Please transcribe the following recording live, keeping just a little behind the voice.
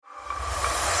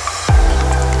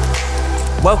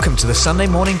Welcome to the Sunday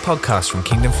morning podcast from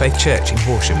Kingdom Faith Church in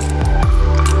Horsham.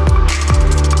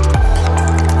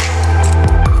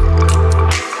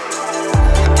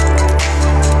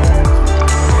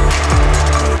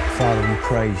 Father, we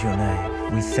praise your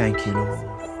name. We thank you,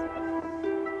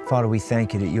 Lord. Father, we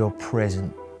thank you that you're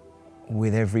present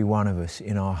with every one of us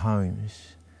in our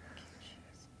homes.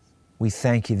 We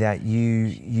thank you that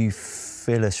you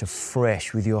fill us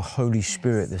afresh with your Holy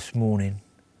Spirit this morning.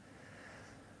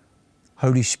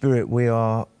 Holy Spirit, we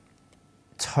are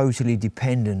totally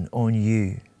dependent on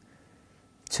you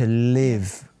to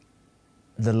live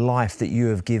the life that you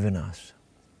have given us.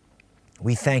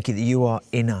 We thank you that you are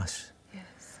in us.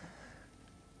 Yes.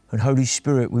 And Holy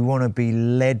Spirit, we want to be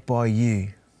led by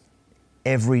you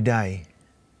every day,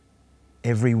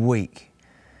 every week.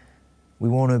 We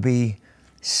want to be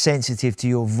sensitive to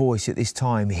your voice at this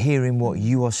time, hearing what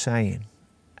you are saying,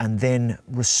 and then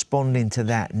responding to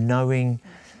that, knowing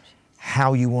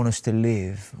how you want us to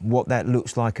live, what that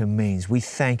looks like and means. We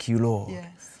thank you, Lord.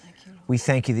 Yes, thank you, Lord. We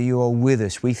thank you that you are with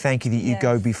us. We thank you that you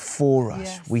go before us.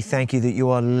 Yes. We thank you that you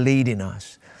are leading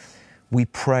us. We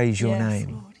praise your Yes,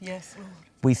 name. Lord. Yes, Lord.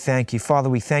 We thank you. Father,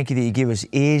 we thank you that you give us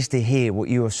ears to hear what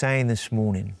you are saying this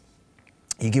morning.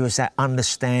 You give us that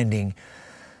understanding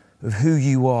of who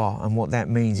you are and what that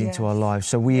means into our lives.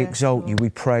 So we exalt you,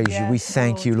 we praise you, we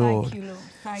thank you, Lord. Thank you,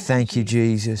 Lord. Thank you,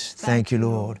 Jesus. Thank you,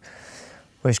 Lord.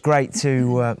 Well, it's great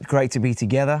to be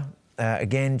together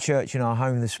again, church in our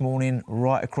home this morning,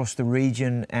 right across the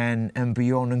region and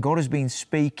beyond. And God has been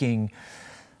speaking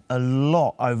a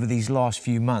lot over these last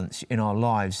few months in our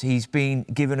lives. He's been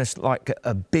giving us like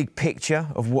a big picture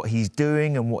of what he's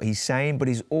doing and what he's saying, but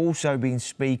he's also been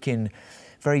speaking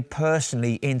very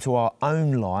personally into our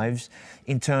own lives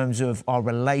in terms of our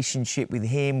relationship with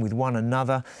him, with one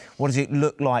another. What does it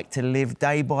look like to live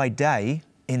day by day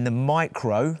in the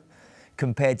micro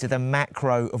compared to the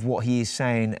macro of what he is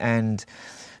saying and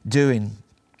doing?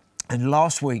 And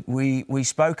last week we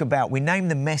spoke about, we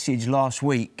named the message last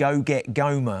week, Go Get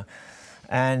Gomer.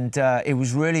 And it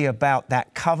was really about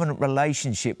that covenant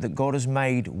relationship that God has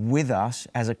made with us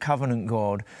as a covenant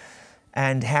God,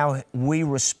 and how we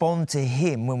respond to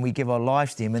him when we give our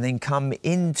lives to him and then come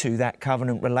into that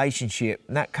covenant relationship.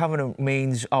 And that covenant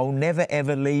means I'll never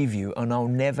ever leave you and I'll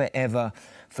never ever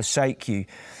forsake you.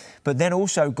 But then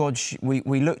also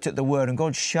we looked at the word, and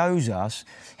God shows us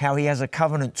how he has a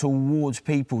covenant towards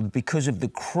people because of the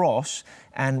cross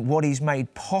and what he's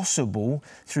made possible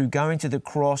through going to the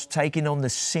cross, taking on the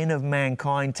sin of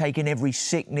mankind, taking every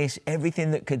sickness, everything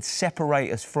that could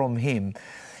separate us from him.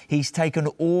 He's taken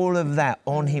all of that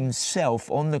on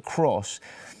himself on the cross.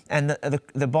 And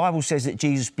the Bible says that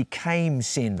Jesus became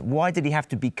sin. Why did he have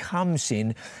to become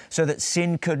sin? So that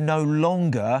sin could no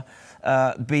longer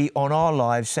be on our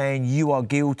lives saying you are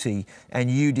guilty and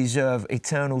you deserve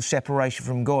eternal separation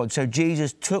from God. So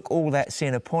Jesus took all that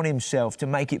sin upon himself to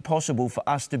make it possible for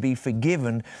us to be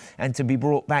forgiven and to be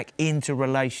brought back into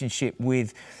relationship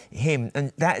with him.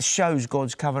 And that shows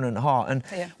God's covenant heart. And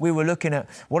we were looking at,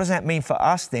 what does that mean for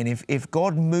us then? If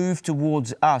God moved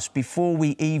towards us before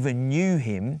we even knew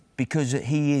him, because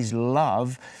he is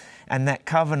love, and that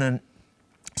covenant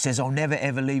says, I'll never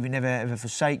ever leave you, never ever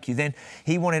forsake you, then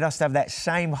he wanted us to have that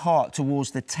same heart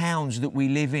towards the towns that we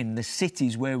live in, the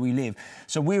cities where we live.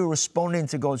 So we were responding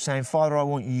to God saying, Father, I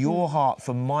want your heart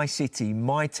for my city,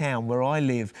 my town where I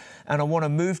live, and I want to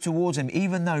move towards them.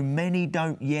 Even though many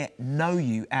don't yet know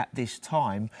you at this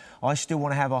time, I still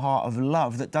want to have a heart of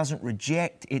love that doesn't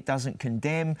reject, it doesn't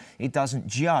condemn, it doesn't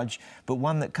judge, but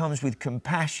one that comes with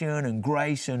compassion and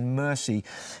grace and mercy.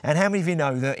 And how many of you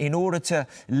know that in order to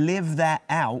live that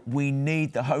out, we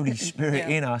need the Holy Spirit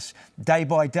in us day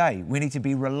by day. We need to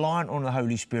be reliant on the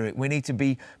Holy Spirit. We need to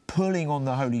be pulling on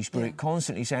the Holy Spirit,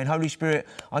 constantly saying, Holy Spirit,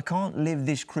 I can't live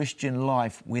this Christian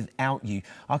life without you.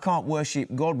 I can't worship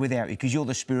God without you because you're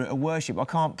the Spirit of worship. I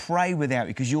can't pray without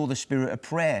you because you're the Spirit of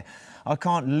prayer. I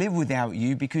can't live without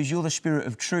you because you're the Spirit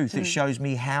of truth that shows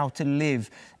me how to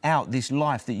live out this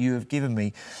life that you have given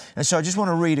me. And so I just want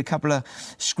to read a couple of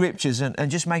scriptures and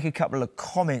just make a couple of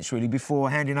comments really before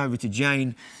handing over to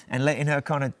Jane and letting her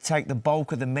kind of take the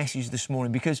bulk of the message this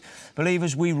morning. Because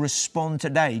believers, we respond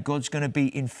today. God's going to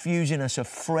be infusing us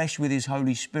afresh with his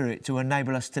Holy Spirit to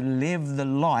enable us to live the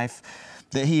life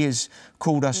that he has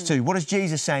called us to. What does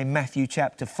Jesus say in Matthew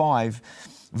chapter 5?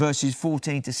 Verses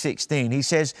 14 to 16, he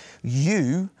says,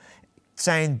 you,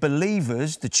 saying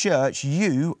believers, the church,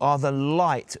 you are the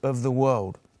light of the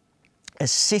world. A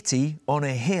city on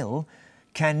a hill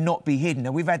cannot be hidden.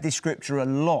 Now, we've had this scripture a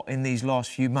lot in these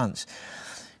last few months.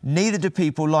 Neither do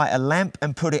people light a lamp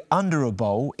and put it under a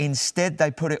bowl. Instead, they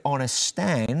put it on a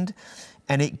stand,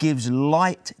 and it gives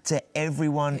light to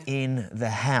everyone in the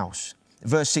house.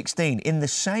 Verse 16, in the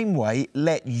same way,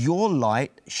 let your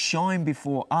light shine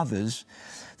before others,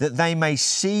 that they may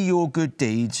see your good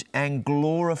deeds and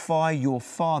glorify your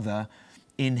Father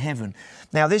in heaven.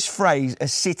 Now, this phrase, a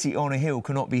city on a hill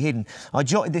cannot be hidden. I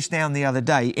jotted this down the other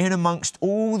day. In amongst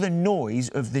all the noise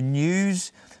of the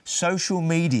news, social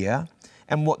media,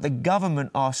 and what the government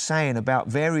are saying about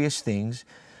various things,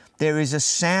 there is a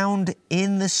sound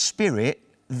in the Spirit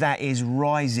that is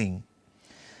rising.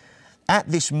 At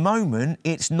this moment,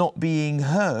 it's not being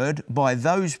heard by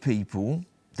those people,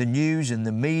 the news and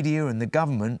the media and the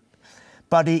government,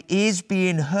 but it is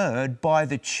being heard by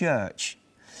the church.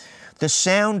 The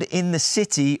sound in the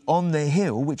city on the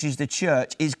hill, which is the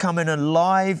church, is coming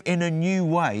alive in a new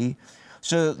way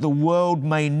so that the world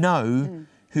may know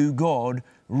who God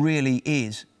really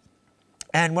is.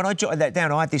 And when I jotted that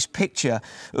down, I had this picture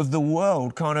of the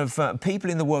world, kind of people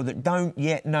in the world that don't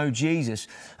yet know Jesus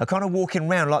are kind of walking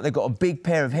around like they've got a big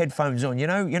pair of headphones on. You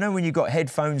know when you've got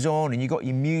headphones on and you've got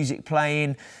your music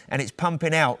playing and it's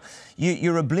pumping out,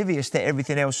 you're oblivious to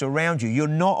everything else around you. You're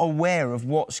not aware of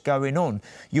what's going on.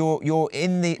 You're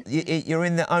in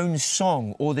the own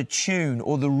song or the tune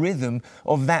or the rhythm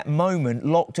of that moment,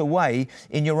 locked away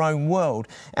in your own world.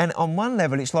 And on one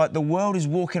level, it's like the world is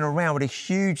walking around with a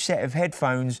huge set of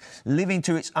headphones, living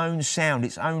to its own sound,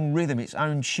 its own rhythm, its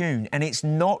own tune, and it's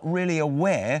not really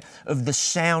aware of the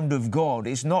sound of God.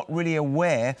 It's not really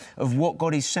aware of what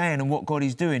God is saying and what God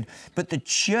is doing. But the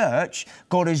church,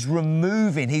 God is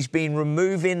removing. He's been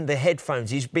removing the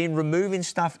headphones. He's been removing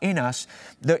stuff in us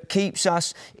that keeps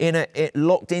us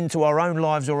locked into our own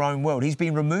lives, our own world. He's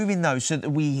been removing those so that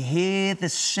we hear the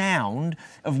sound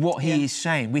of what He is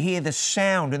saying. We hear the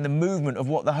sound and the movement of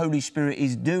what the Holy Spirit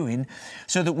is doing,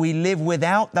 so that we live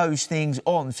without those things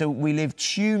on, so we live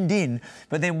tuned in.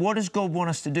 But then what does God want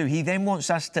us to do? He then wants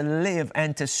us to live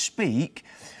and to speak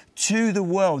to the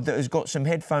world that has got some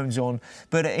headphones on,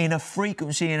 but in a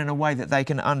frequency and in a way that they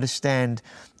can understand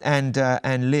and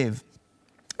live.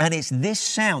 And it's this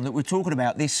sound that we're talking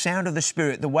about, this sound of the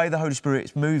Spirit, the way the Holy Spirit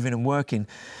is moving and working,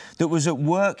 that was at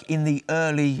work in the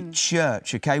early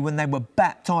church, okay, when they were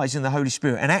baptized in the Holy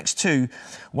Spirit. And Acts 2,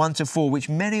 1-4, which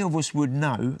many of us would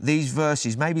know, these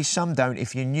verses, maybe some don't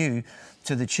if you're new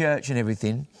to the church and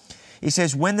everything. It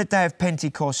says, when the day of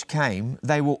Pentecost came,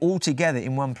 they were all together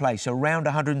in one place, around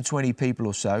 120 people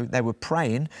or so. They were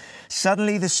praying.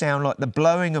 Suddenly the sound like the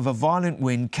blowing of a violent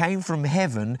wind came from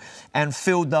heaven and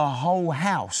filled the whole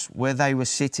house where they were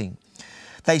sitting.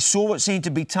 They saw what seemed to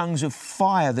be tongues of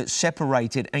fire that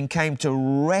separated and came to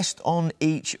rest on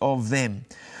each of them.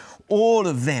 All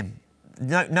of them.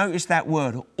 Notice that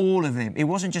word, all of them. It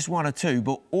wasn't just one or two,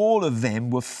 but all of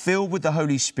them were filled with the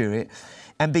Holy Spirit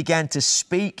and began to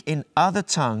speak in other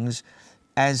tongues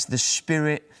as the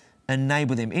Spirit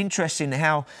enabled them. Interesting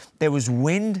how there was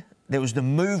wind, there was the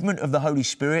movement of the Holy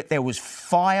Spirit, there was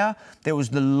fire, there was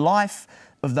the life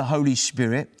of the Holy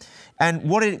Spirit. And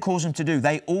what did it cause them to do?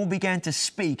 They all began to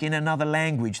speak in another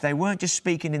language. They weren't just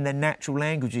speaking in their natural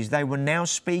languages. They were now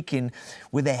speaking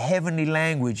with a heavenly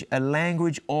language, a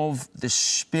language of the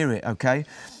Spirit, okay?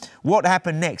 What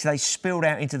happened next? They spilled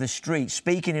out into the street,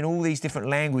 speaking in all these different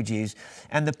languages.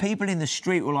 And the people in the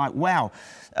street were like, wow,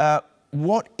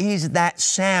 what is that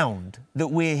sound that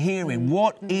we're hearing?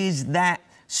 What is that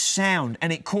sound?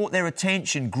 And it caught their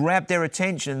attention, grabbed their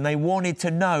attention, and they wanted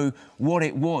to know what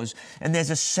it was. And there's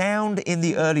a sound in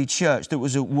the early church that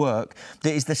was at work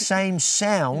that is the same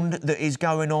sound that is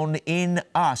going on in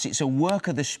us. It's a work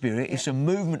of the Spirit. It's a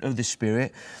movement of the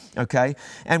Spirit. Okay.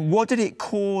 And what did it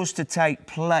cause to take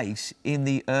place in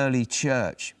the early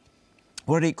church?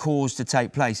 What did it cause to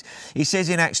take place? It says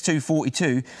in Acts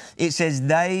 2:42, it says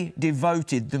they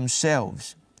devoted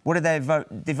themselves. What did they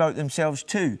devote themselves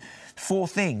to? 4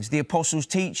 things: the apostles'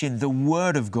 teaching, the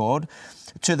Word of God,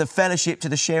 to the fellowship, to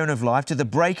the sharing of life, to the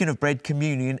breaking of bread,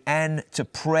 communion, and to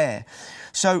prayer.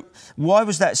 So why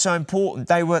was that so important?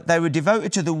 They were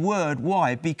devoted to the Word.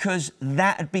 Why? Because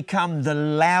that had become the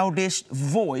loudest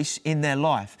voice in their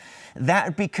life. That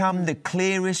had become the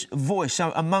clearest voice.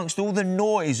 So amongst all the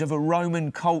noise of a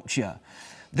Roman culture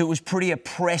that was pretty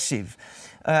oppressive,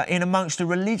 in amongst a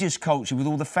religious culture with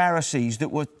all the Pharisees that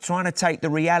were trying to take the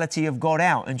reality of God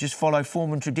out and just follow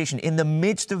form and tradition, in the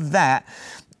midst of that,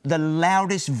 the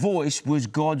loudest voice was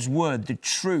God's Word, the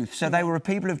truth. So they were a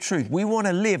people of truth. We want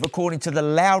to live according to the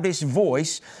loudest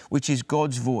voice, which is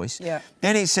God's voice. Yeah.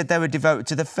 Then it said they were devoted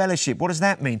to the fellowship. What does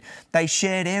that mean? They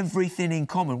shared everything in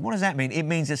common. What does that mean? It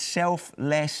means a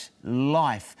selfless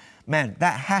life. man,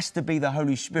 that has to be the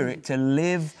Holy Spirit to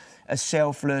live a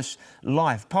selfless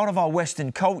life. Part of our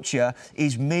Western culture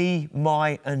is me,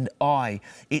 my, and I.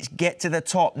 It's get to the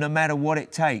top no matter what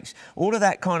it takes. All of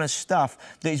that kind of stuff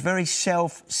that is very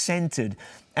self-centered.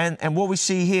 And what we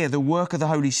see here, the work of the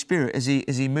Holy Spirit as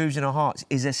he moves in our hearts,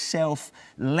 is a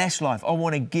selfless life. I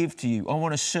want to give to you. I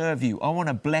want to serve you. I want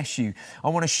to bless you. I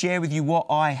want to share with you what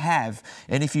I have.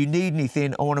 And if you need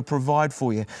anything, I want to provide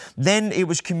for you. Then it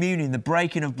was communion, the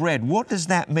breaking of bread. What does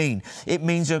that mean? It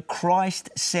means a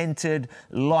Christ-centered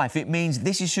life. It means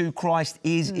this is who Christ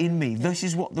is in me. This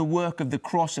is what the work of the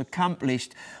cross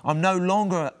accomplished. I'm no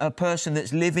longer a person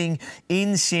that's living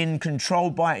in sin,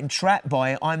 controlled by it and trapped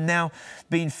by it. I'm now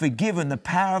being forgiven. The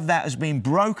power of that has been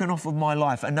broken off of my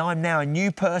life, and I'm now a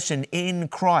new person in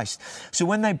Christ. So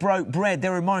when they broke bread, they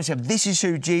reminded themselves, this is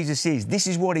who Jesus is. This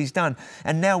is what he's done.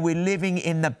 And now we're living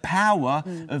in the power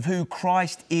of who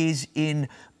Christ is in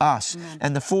us.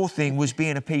 And the fourth thing was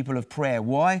being a people of prayer.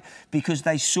 Why? Because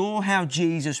they saw how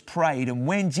Jesus prayed, and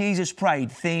when Jesus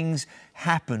prayed, things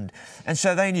happened. And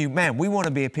so they knew, man, we want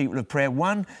to be a people of prayer.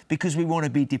 One, because we want to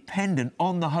be dependent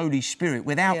on the Holy Spirit.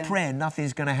 Without prayer,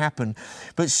 nothing's going to happen.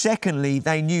 But secondly,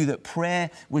 they knew that prayer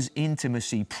was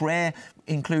intimacy. Prayer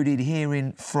included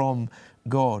hearing from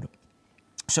God.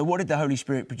 So what did the Holy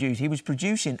Spirit produce? He was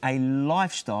producing a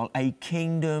lifestyle, a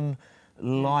kingdom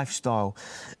lifestyle.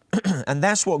 And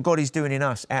that's what God is doing in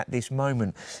us at this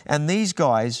moment. And these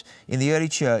guys in the early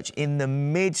church, in the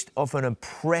midst of an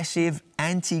oppressive,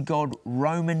 anti-God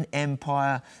Roman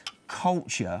Empire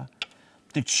culture,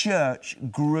 the church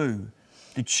grew.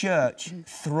 The church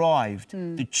thrived.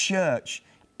 The church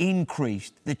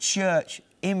increased. The church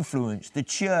influenced. The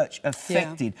church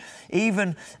affected.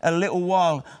 Even a little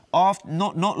while after,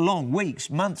 not long, weeks,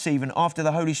 months even, after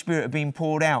the Holy Spirit had been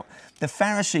poured out, the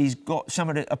Pharisees got some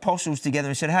of the apostles together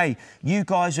and said, hey, you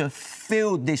guys have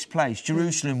filled this place,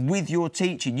 Jerusalem, with your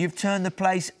teaching. You've turned the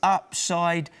place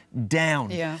upside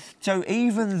down. So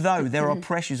even though there are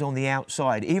pressures on the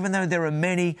outside, even though there are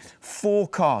many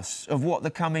forecasts of what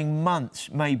the coming months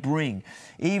may bring,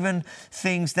 even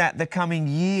things that the coming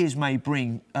years may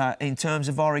bring in terms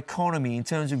of our economy, in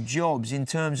terms of jobs, in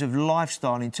terms of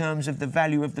lifestyle, in terms of the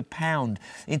value of the pound,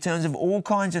 in terms of all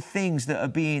kinds of things that are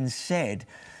being said,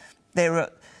 there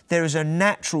is a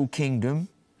natural kingdom,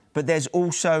 but there's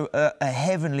also a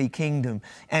heavenly kingdom.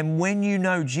 And when you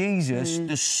know Jesus,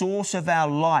 the source of our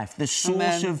life, the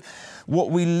source of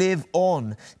what we live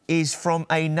on is from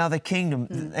another kingdom.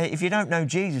 If you don't know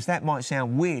Jesus, that might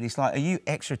sound weird. It's like, are you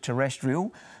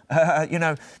extraterrestrial? You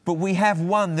know, but we have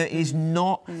one that is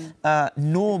not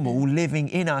normal living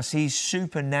in us. He's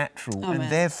supernatural.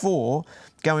 And therefore,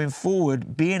 going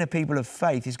forward, being a people of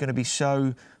faith is going to be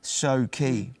so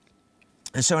key.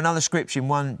 And so another scripture in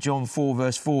 1 John 4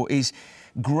 verse 4 is,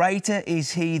 greater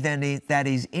is he that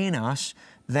is in us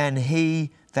than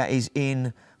he that is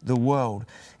in the world.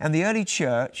 And the early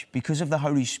church, because of the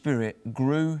Holy Spirit,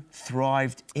 grew,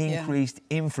 thrived, increased,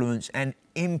 influenced and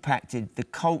impacted the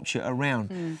culture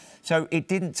around. So it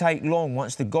didn't take long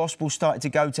once the gospel started to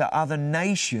go to other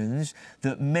nations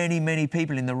that many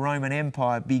people in the Roman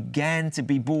Empire began to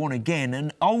be born again,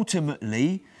 and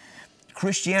ultimately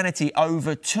Christianity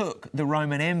overtook the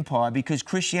Roman Empire because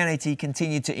Christianity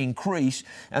continued to increase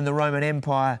and the Roman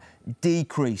Empire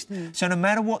decreased. So no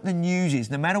matter what the news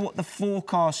is, no matter what the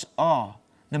forecasts are,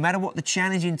 no matter what the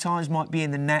challenging times might be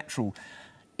in the natural,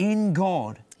 in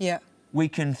God we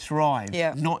can thrive,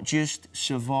 not just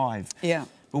survive.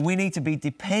 But we need to be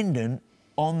dependent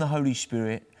on the Holy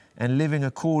Spirit and living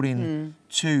according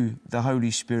to the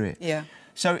Holy Spirit.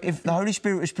 So if the Holy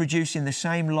Spirit was producing the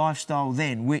same lifestyle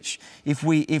then, which if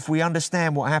we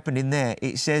understand what happened in there,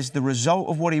 it says the result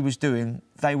of what he was doing,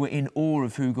 they were in awe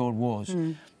of who God was.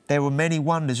 There were many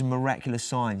wonders and miraculous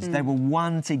signs. They were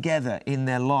one together in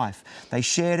their life. They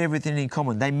shared everything in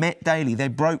common. They met daily. They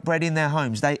broke bread in their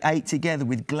homes. They ate together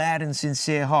with glad and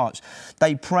sincere hearts.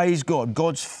 They praised God.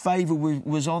 God's favour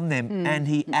was on them and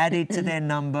he added to their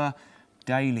number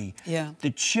daily.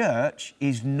 The church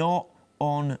is not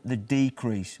on the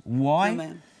decrease.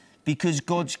 Why? Because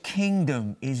God's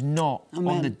kingdom is not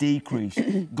on the decrease.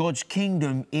 God's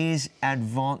kingdom is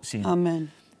advancing.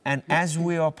 And as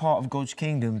we are part of God's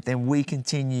kingdom, then we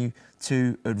continue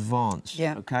to advance,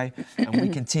 okay? And we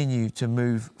continue to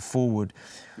move forward.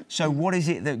 So what is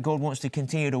it that God wants to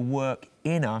continue to work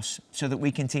in us so that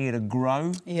we continue to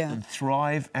grow and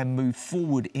thrive and move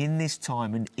forward in this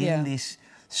time and in this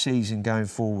season going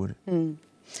forward?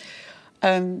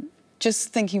 Just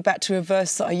thinking back to a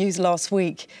verse that I used last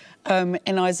week in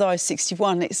Isaiah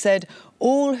 61, it said,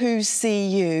 all who see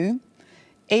you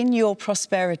in your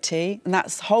prosperity, and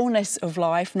that's wholeness of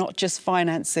life, not just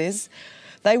finances,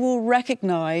 they will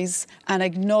recognize and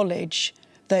acknowledge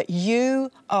that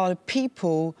you are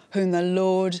people whom the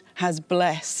Lord has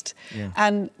blessed. Yeah.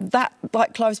 And that,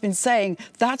 like Clive's been saying,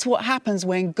 that's what happens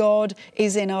when God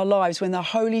is in our lives, when the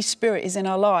Holy Spirit is in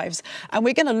our lives. And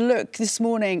we're going to look this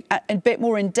morning at a bit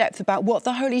more in depth about what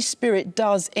the Holy Spirit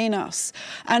does in us.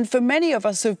 And for many of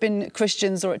us who've been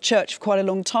Christians or at church for quite a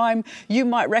long time, you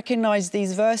might recognize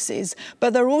these verses.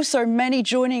 But there are also many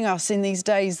joining us in these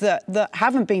days that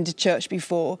haven't been to church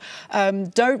before,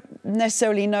 don't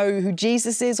necessarily know who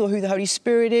Jesus is or who the Holy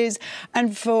Spirit is.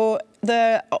 And for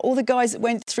all the guys that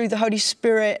went through the Holy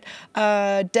Spirit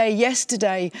day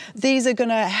yesterday, these are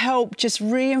going to help just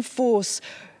reinforce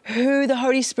who the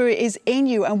Holy Spirit is in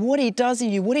you and what he does in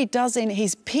you, what he does in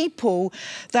his people,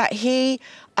 that he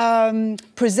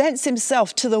presents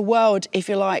himself to the world, if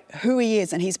you like, who he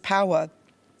is and his power.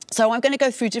 So I'm going to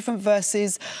go through different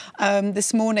verses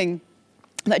this morning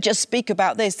that just speak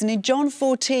about this. And in John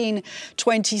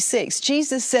 14:26,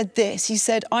 Jesus said this. He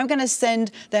said, I'm going to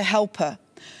send the helper,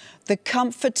 the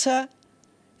comforter,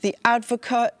 the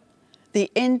advocate, the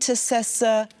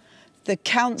intercessor, the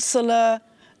counselor,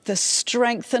 the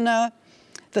strengthener,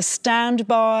 the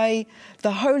standby,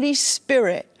 the Holy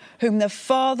Spirit, whom the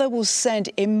Father will send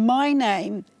in my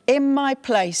name, in my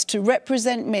place, to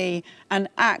represent me and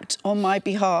act on my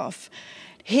behalf.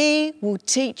 He will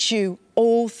teach you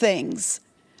all things,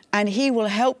 and he will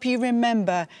help you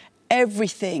remember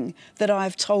everything that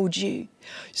I've told you.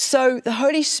 So the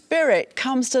Holy Spirit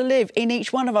comes to live in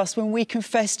each one of us when we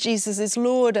confess Jesus as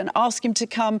Lord and ask him to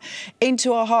come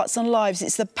into our hearts and lives.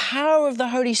 It's the power of the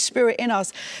Holy Spirit in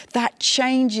us that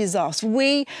changes us.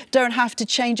 We don't have to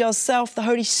change ourselves. The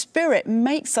Holy Spirit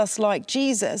makes us like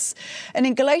Jesus. And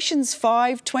in Galatians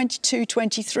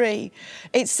 5:22-23,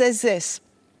 it says this,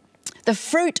 the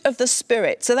fruit of the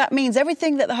Spirit. So that means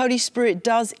everything that the Holy Spirit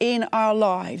does in our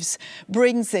lives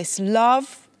brings this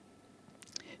love,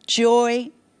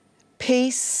 joy,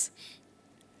 peace.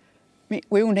 We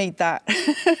all need that.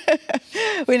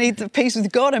 We need the peace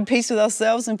with God and peace with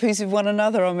ourselves and peace with one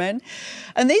another, amen.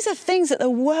 And these are things that the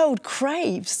world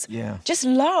craves. Yeah. Just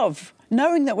love,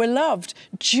 knowing that we're loved,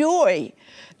 joy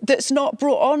that's not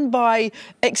brought on by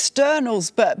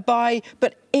externals, but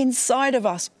inside of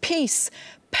us, peace,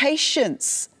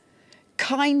 patience,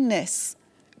 kindness,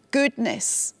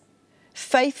 goodness,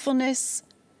 faithfulness,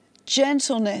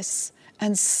 gentleness,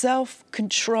 and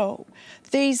self-control.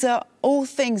 These are all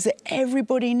things that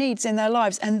everybody needs in their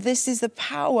lives. And this is the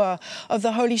power of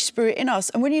the Holy Spirit in us.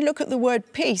 And when you look at the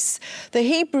word peace, the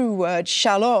Hebrew word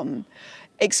shalom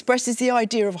expresses the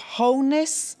idea of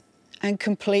wholeness and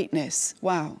completeness.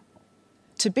 Wow.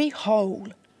 To be whole,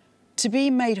 to be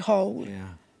made whole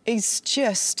is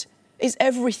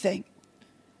everything.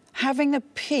 Having the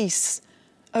peace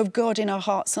of God in our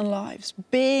hearts and lives,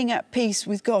 being at peace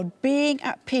with God, being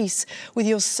at peace with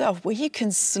yourself, where you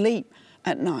can sleep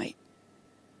at night,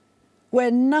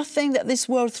 where nothing that this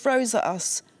world throws at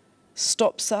us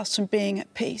stops us from being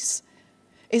at peace.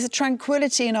 Is a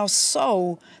tranquility in our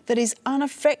soul that is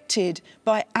unaffected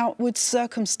by outward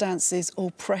circumstances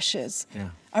or pressures. Yeah.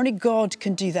 Only God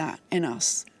can do that in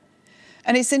us.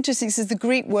 And it's interesting, it says the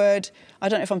Greek word, I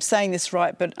don't know if I'm saying this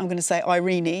right, but I'm going to say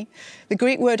Irene. The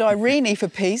Greek word Irene for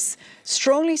peace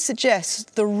strongly suggests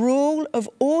the rule of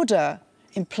order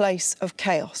in place of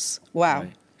chaos. Wow.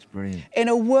 Right. It's brilliant. In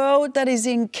a world that is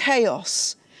in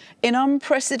chaos, in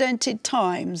unprecedented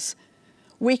times,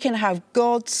 we can have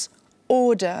God's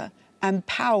order and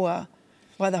power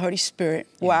by the Holy Spirit.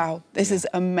 Yeah. Wow, this is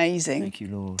amazing. Thank you,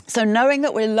 Lord. So knowing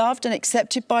that we're loved and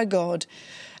accepted by God,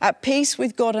 at peace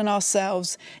with God and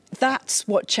ourselves, that's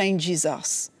what changes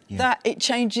us. Yeah. That it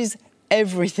changes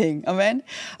everything, amen?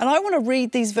 And I want to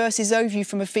read these verses over you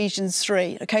from Ephesians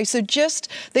 3, okay? So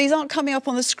these aren't coming up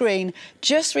on the screen,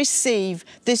 just receive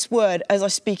this word as I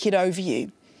speak it over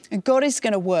you. And God is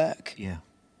going to work. Yeah.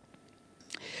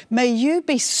 May you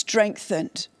be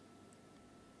strengthened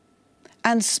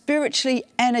and spiritually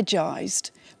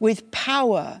energized with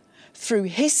power through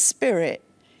his Spirit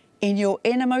in your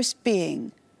innermost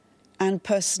being and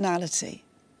personality.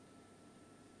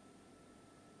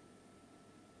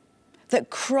 That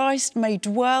Christ may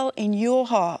dwell in your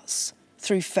hearts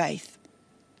through faith.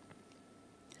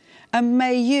 And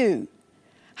may you,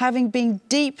 having been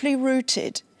deeply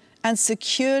rooted and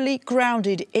securely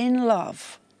grounded in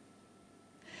love,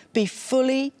 be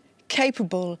fully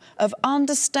capable of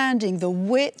understanding the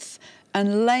width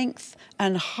and length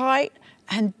and height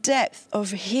and depth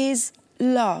of his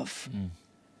love.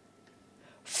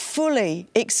 Fully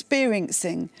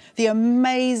experiencing the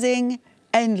amazing,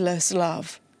 endless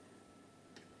love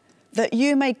that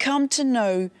you may come to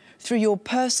know through your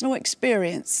personal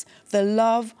experience the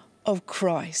love of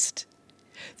Christ,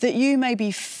 that you may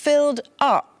be filled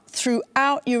up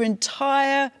throughout your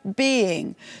entire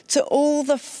being to all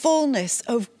the fullness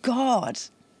of God,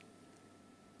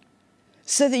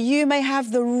 so that you may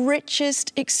have the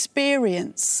richest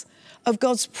experience of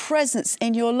God's presence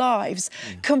in your lives,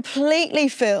 completely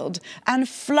filled and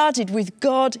flooded with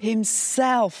God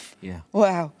himself. Yeah.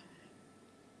 Wow.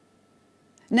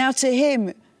 Now to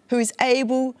him who is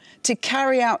able to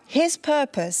carry out his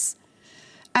purpose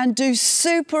and do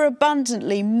super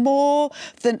abundantly more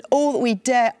than all that we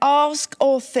dare ask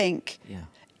or think,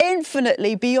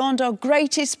 infinitely beyond our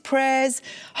greatest prayers,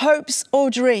 hopes or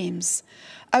dreams,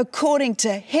 according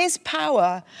to his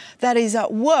power that is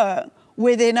at work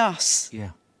within us,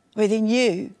 within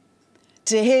you.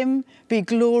 To him be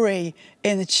glory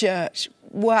in the church.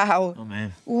 Wow.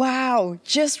 Amen. Wow.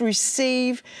 Just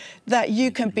receive that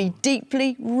you can be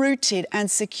deeply rooted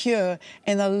and secure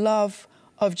in the love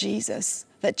of Jesus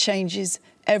that changes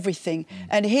everything.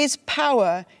 And his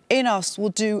power in us will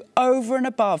do over and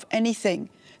above anything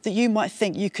that you might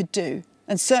think you could do,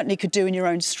 and certainly could do in your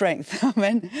own strength.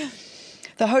 Amen.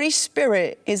 The Holy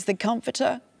Spirit is the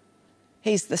comforter.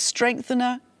 He's the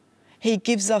strengthener. He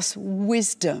gives us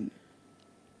wisdom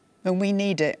when we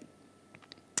need it.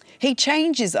 He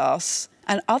changes us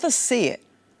and others see it.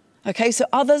 Okay, so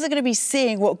others are going to be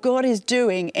seeing what God is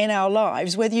doing in our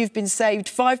lives, whether you've been saved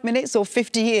 5 minutes or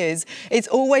 50 years. It's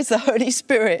always the Holy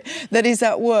Spirit that is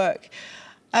at work.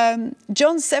 John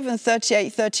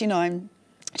 7:38-39.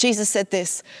 Jesus said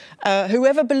this,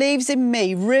 whoever believes in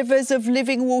me, rivers of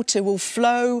living water will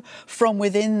flow from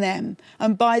within them.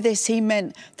 And by this he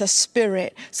meant the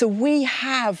Spirit. So we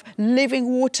have living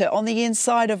water on the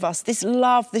inside of us, this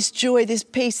love, this joy, this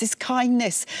peace, this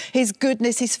kindness, his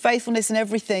goodness, his faithfulness and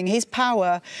everything, his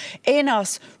power in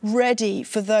us, ready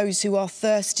for those who are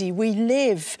thirsty. We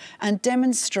live and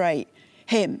demonstrate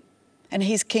him and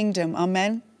his kingdom.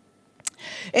 Amen.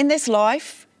 In this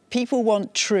life, people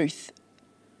want truth.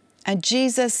 And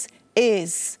Jesus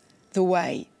is the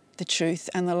way, the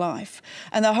truth and the life.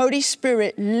 And the Holy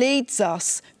Spirit leads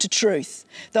us to truth.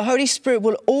 The Holy Spirit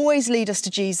will always lead us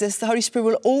to Jesus. The Holy Spirit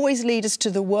will always lead us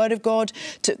to the Word of God,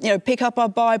 to pick up our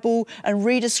Bible and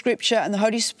read a scripture, and the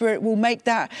Holy Spirit will make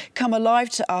that come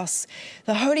alive to us.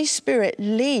 The Holy Spirit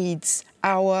leads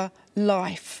our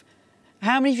life.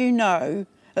 How many of you know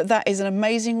that that is an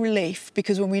amazing relief?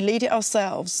 Because when we lead it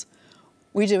ourselves,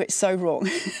 we do it so wrong.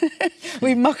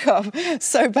 We muck up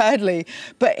so badly.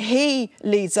 But he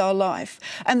leads our life.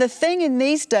 And the thing in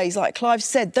these days, like Clive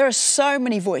said, there are so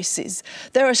many voices.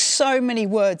 There are so many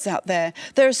words out there.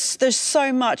 There's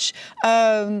so much,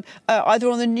 either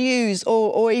on the news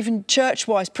or even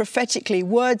church-wise, prophetically,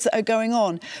 words that are going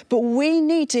on. But we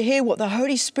need to hear what the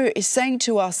Holy Spirit is saying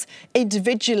to us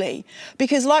individually.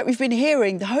 Because like we've been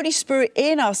hearing, the Holy Spirit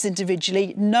in us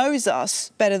individually knows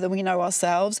us better than we know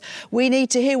ourselves. We need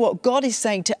to hear what God is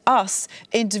saying to us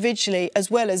individually,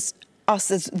 as well as us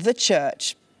as the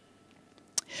church.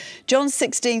 John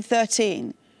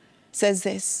 16:13 says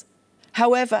this,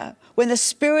 however, when the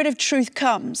Spirit of truth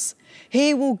comes,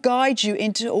 he will guide you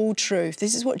into all truth.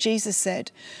 This is what Jesus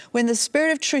said. When the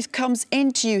Spirit of truth comes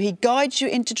into you, he guides you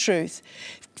into truth.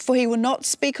 For he will not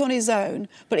speak on his own,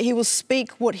 but he will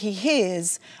speak what he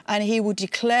hears, and he will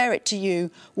declare it to you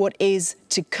what is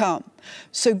to come.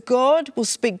 So God will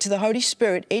speak to the Holy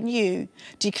Spirit in you,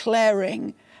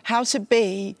 declaring how to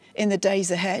be in the days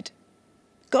ahead.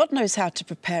 God knows how to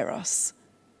prepare us.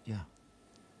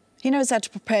 He knows how to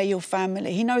prepare your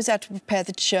family. He knows how to prepare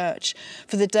the church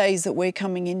for the days that we're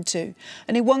coming into.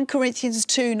 And in 1 Corinthians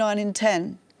 2:9 and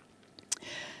 10,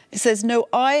 it says, no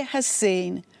eye has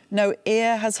seen, no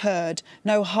ear has heard,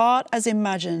 no heart has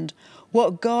imagined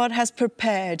what God has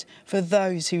prepared for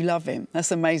those who love him.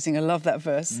 That's amazing. I love that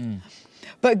verse.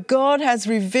 But God has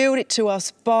revealed it to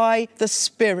us by the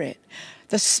Spirit.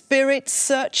 The Spirit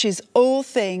searches all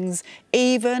things,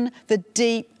 even the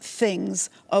deep things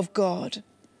of God.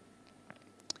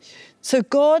 So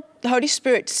God, the Holy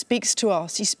Spirit, speaks to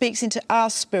us. He speaks into our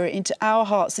spirit, into our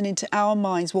hearts and into our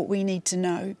minds what we need to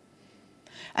know.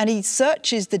 And he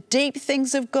searches the deep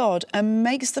things of God and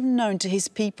makes them known to his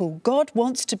people. God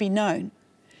wants to be known.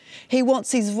 He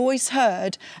wants his voice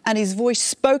heard and his voice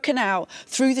spoken out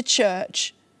through the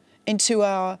church into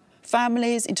our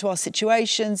families, into our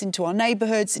situations, into our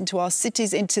neighbourhoods, into our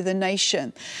cities, into the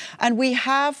nation. And we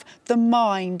have the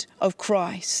mind of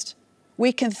Christ.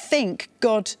 We can think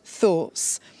God's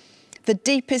thoughts, the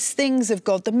deepest things of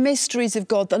God, the mysteries of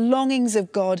God, the longings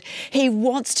of God. He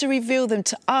wants to reveal them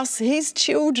to us, his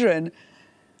children.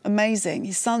 Amazing.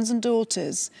 His sons and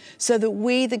daughters, so that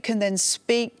we that can then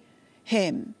speak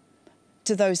him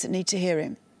to those that need to hear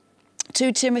him.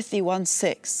 2 Timothy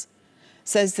 1:6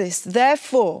 says this,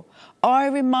 therefore, I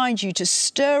remind you to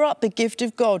stir up the gift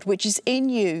of God which is in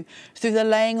you through the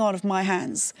laying on of my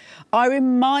hands. I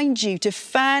remind you to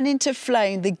fan into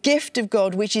flame the gift of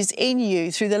God which is in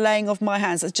you through the laying of my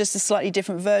hands. That's just a slightly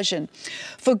different version.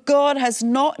 For God has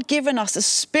not given us a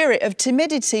spirit of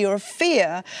timidity or of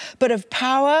fear, but of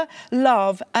power,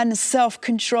 love, and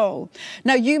self-control.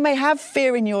 Now, you may have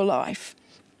fear in your life.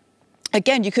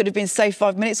 Again, you could have been saved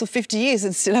 5 minutes or 50 years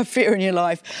and still have fear in your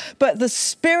life. But the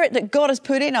spirit that God has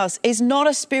put in us is not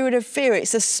a spirit of fear.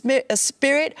 It's a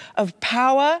spirit of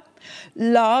power,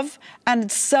 love,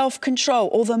 and self-control,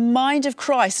 or the mind of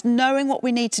Christ, knowing what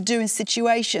we need to do in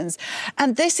situations.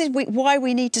 And this is why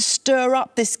we need to stir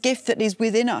up this gift that is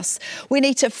within us. We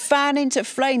need to fan into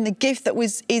flame the gift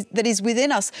that is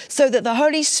within us, so that the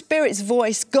Holy Spirit's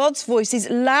voice, God's voice, is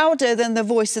louder than the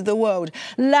voice of the world,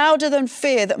 louder than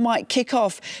fear that might kick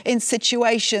off in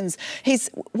situations.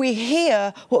 We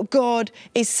hear what God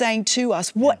is saying to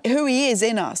us, who he is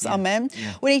in us. Yeah. Amen.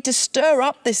 Yeah. We need to stir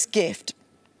up this gift.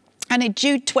 And in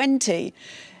Jude 20,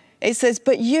 it says,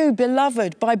 but you,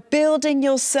 beloved, by building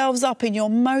yourselves up in your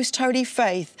most holy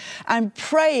faith and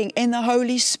praying in the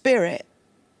Holy Spirit.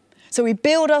 So we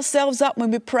build ourselves up when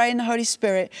we pray in the Holy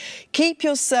Spirit. Keep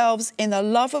yourselves in the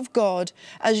love of God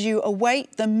as you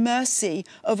await the mercy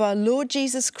of our Lord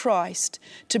Jesus Christ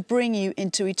to bring you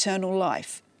into eternal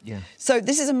life. Yeah. So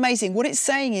this is amazing. What it's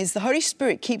saying is the Holy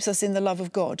Spirit keeps us in the love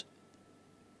of God.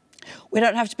 We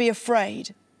don't have to be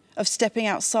afraid of stepping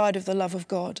outside of the love of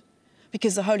God,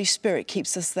 because the Holy Spirit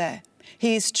keeps us there.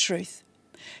 He is truth.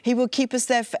 He will keep us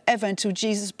there forever until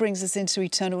Jesus brings us into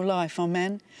eternal life.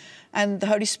 Amen. And the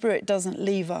Holy Spirit doesn't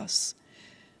leave us.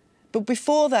 But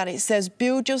before that, it says,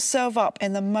 build yourself up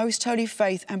in the most holy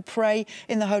faith and pray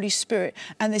in the Holy Spirit.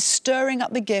 And this stirring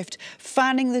up the gift,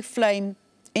 fanning the flame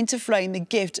into flame, the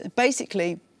gift,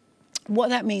 basically, what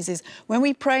that means is when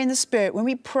we pray in the Spirit, when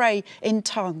we pray in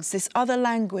tongues, this other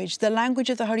language, the language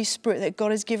of the Holy Spirit that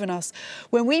God has given us,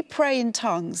 when we pray in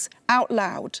tongues out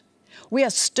loud, we are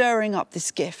stirring up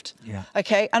this gift. Yeah.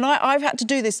 Okay. And I've had to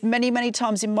do this many, many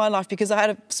times in my life because I had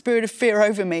a spirit of fear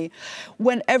over me.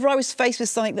 Whenever I was faced with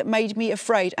something that made me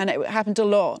afraid, and it happened a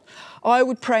lot, I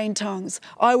would pray in tongues.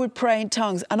 I would pray in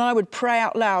tongues, and I would pray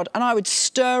out loud, and I would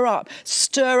stir up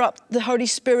the Holy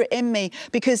Spirit in me,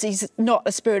 because he's not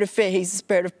a spirit of fear. He's a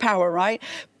spirit of power, right?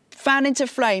 Fan into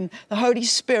flame the Holy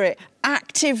Spirit.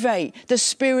 Activate the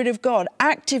Spirit of God.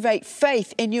 Activate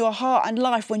faith in your heart and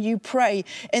life when you pray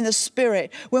in the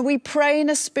Spirit. When we pray in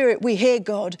the Spirit, we hear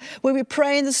God. When we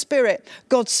pray in the Spirit,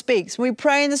 God speaks. When we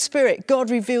pray in the Spirit, God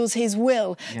reveals his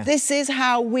will. Yeah. This is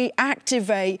how we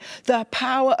activate the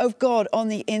power of God on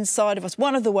the inside of us.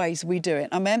 One of the ways we do it,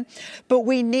 amen? But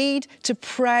we need to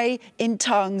pray in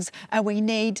tongues, and we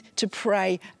need to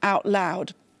pray out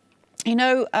loud. You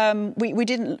know, we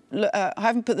didn't, I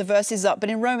haven't put the verses up, but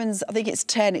in Romans, I think it's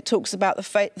 10, it talks about the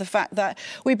fact that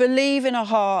we believe in our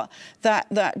heart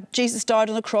that Jesus died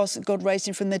on the cross and God raised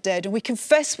him from the dead, and we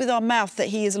confess with our mouth that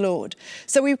he is Lord.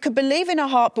 So we can believe in our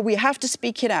heart, but we have to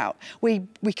speak it out. We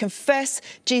confess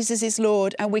Jesus is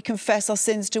Lord, and we confess our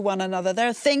sins to one another. There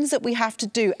are things that we have to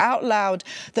do out loud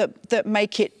that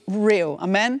make it real,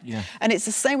 amen? Yeah. And it's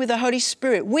the same with the Holy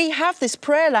Spirit. We have this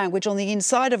prayer language on the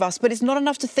inside of us, but it's not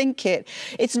enough to think it.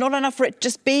 It's not enough for it to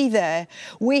just be there.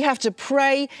 We have to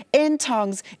pray in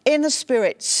tongues, in the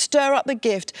Spirit, stir up the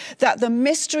gift, that the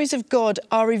mysteries of God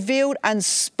are revealed and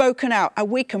spoken out. And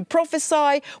we can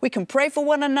prophesy, we can pray for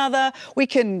one another, we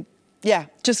can,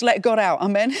 just let God out.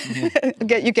 Amen? Mm-hmm.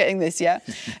 You're getting this, yeah?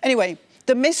 Anyway,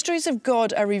 the mysteries of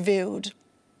God are revealed.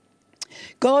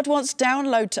 God wants to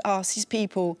download to us, his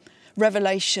people,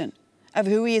 revelation of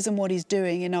who he is and what he's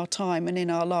doing in our time and in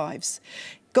our lives.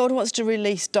 God wants to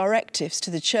release directives to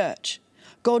the church.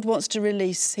 God wants to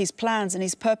release his plans and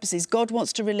his purposes. God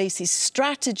wants to release his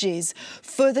strategies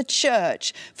for the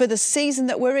church, for the season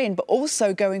that we're in, but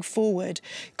also going forward.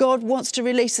 God wants to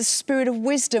release a spirit of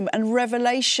wisdom and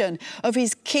revelation of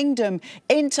his kingdom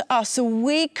into us. So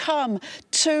we come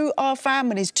to our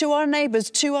families, to our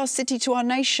neighbours, to our city, to our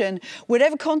nation,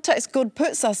 whatever context God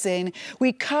puts us in,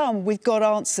 we come with God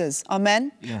answers.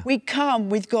 Amen? Yeah. We come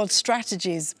with God's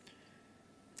strategies.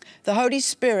 The Holy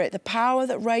Spirit, the power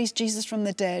that raised Jesus from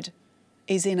the dead,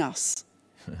 is in us.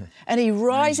 And he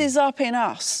rises up in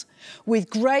us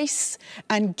with grace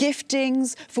and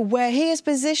giftings for where he has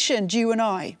positioned you and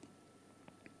I.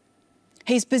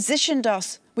 He's positioned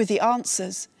us with the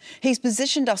answers. He's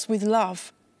positioned us with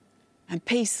love. and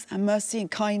peace and mercy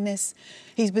and kindness.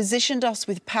 He's positioned us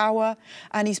with power,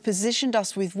 and he's positioned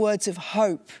us with words of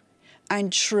hope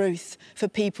and truth for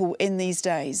people in these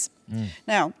days.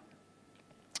 Now,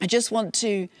 I just want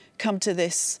to come to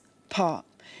this part.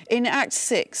 In Acts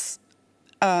 6,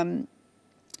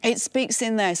 it speaks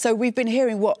in there. So we've been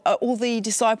hearing what all the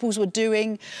disciples were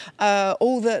doing,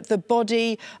 all the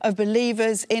body of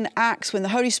believers in Acts when the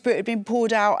Holy Spirit had been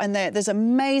poured out, and there's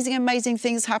amazing, amazing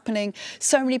things happening.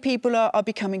 So many people are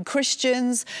becoming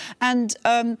Christians, and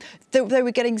they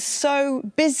were getting so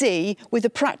busy with the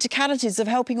practicalities of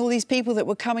helping all these people that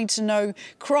were coming to know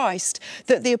Christ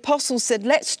that the apostles said,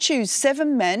 let's choose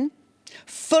 7 men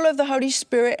full of the Holy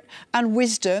Spirit and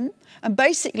wisdom. And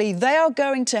basically, they are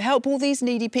going to help all these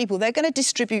needy people. They're going to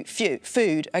distribute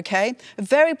food, okay? A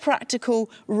very practical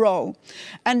role.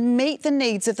 And meet the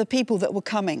needs of the people that were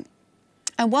coming.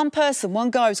 And one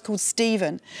guy was called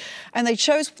Stephen. And they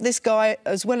chose this guy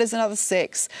as well as another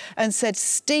 6 and said,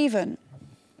 Stephen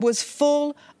was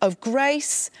full of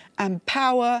grace and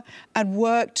power and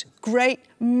worked great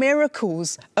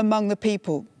miracles among the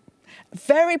people.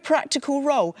 Very practical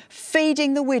role,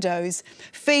 feeding the widows,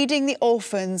 feeding the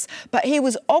orphans, but he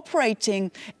was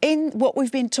operating in what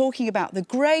we've been talking about, the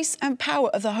grace and power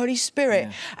of the Holy Spirit.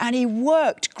 Yeah. And he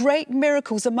worked great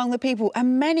miracles among the people,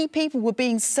 and many people were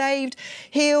being saved,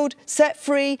 healed, set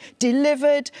free,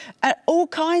 delivered, and all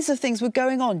kinds of things were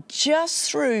going on just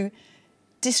through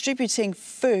distributing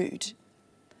food.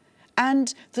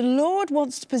 And the Lord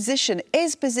has positioned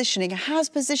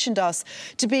us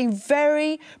to being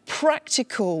very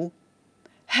practical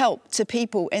help to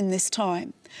people in this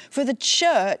time. For the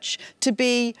church to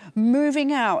be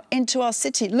moving out into our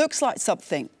city looks like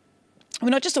something. We're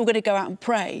not just all going to go out and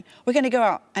pray. We're going to go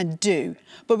out and do.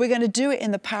 But we're going to do it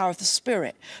in the power of the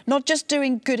Spirit. Not just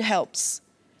doing good helps.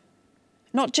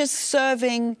 Not just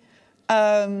serving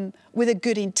with a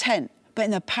good intent. But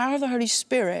in the power of the Holy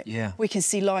Spirit, we can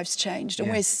see lives changed. And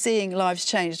we're seeing lives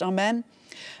changed. Amen.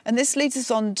 And this leads us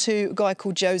on to a guy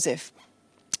called Joseph.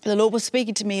 The Lord was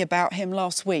speaking to me about him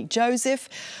last week. Joseph,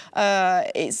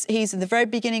 he's in the very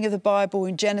beginning of the Bible,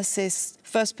 in Genesis,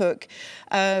 first book,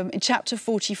 in chapter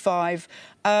 45.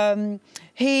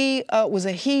 He was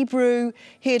a Hebrew.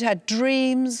 He had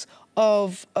dreams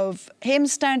of him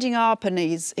standing up, and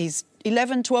he's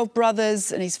 11, 12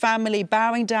 brothers and his family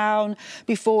bowing down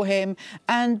before him.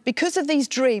 And because of these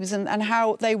dreams and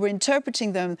how they were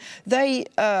interpreting them, they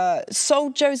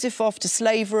sold Joseph off to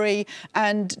slavery.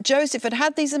 And Joseph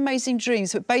had these amazing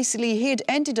dreams, but basically he had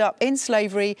ended up in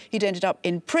slavery, he'd ended up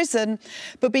in prison.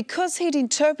 But because he'd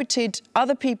interpreted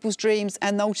other people's dreams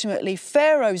and ultimately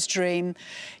Pharaoh's dream,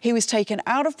 he was taken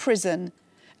out of prison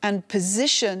and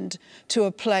positioned to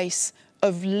a place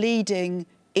of leading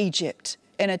Egypt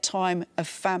in a time of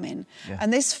famine. Yeah.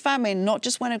 And this famine not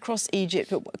just went across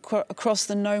Egypt, but across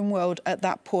the known world at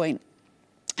that point.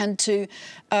 And to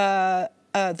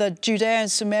the Judea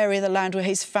and Samaria, the land where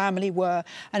his family were.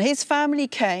 And his family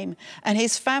came, and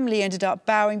his family ended up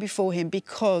bowing before him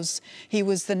because he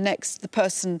was the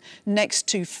person next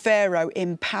to Pharaoh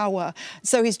in power.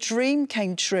 So his dream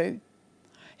came true.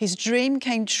 His dream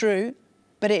came true,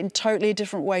 but in a totally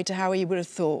different way to how he would have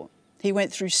thought. He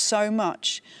went through so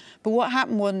much. But what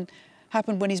happened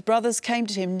when his brothers came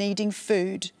to him needing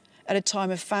food at a time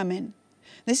of famine?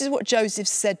 This is what Joseph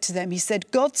said to them. He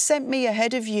said, God sent me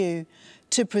ahead of you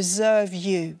to preserve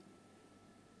you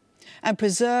and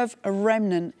preserve a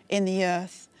remnant in the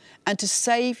earth and to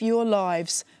save your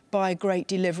lives by a great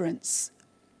deliverance.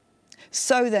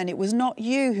 So then it was not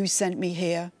you who sent me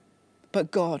here, but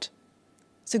God.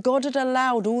 So God had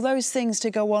allowed all those things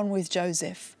to go on with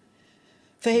Joseph,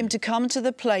 for him to come to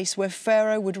the place where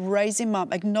Pharaoh would raise him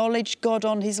up, acknowledge God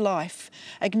on his life,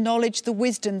 acknowledge the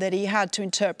wisdom that he had to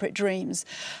interpret dreams,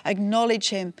 acknowledge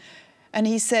him. And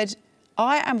he said,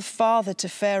 I am father to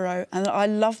Pharaoh, and I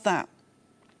love that.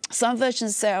 Some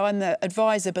versions say I'm the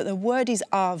advisor, but the word is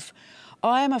of.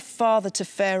 I am a father to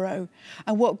Pharaoh.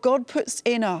 And what God puts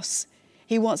in us,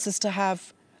 he wants us to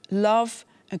have love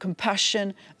and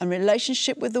compassion and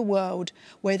relationship with the world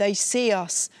where they see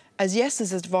us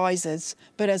as advisors,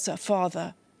 but as a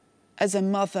father, as a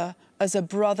mother, as a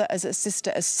brother, as a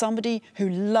sister, as somebody who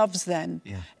loves them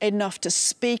enough to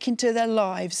speak into their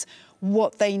lives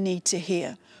what they need to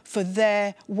hear for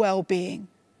their well-being.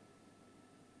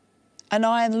 And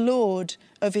I am Lord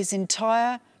of his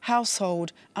entire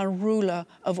household and ruler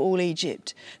of all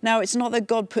Egypt. Now, it's not that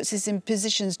God puts us in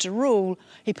positions to rule,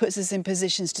 he puts us in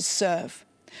positions to serve.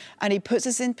 And he puts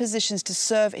us in positions to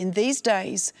serve in these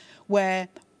days where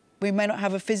We may not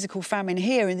have a physical famine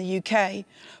here in the UK,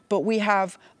 but we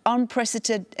have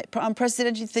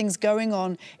unprecedented things going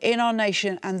on in our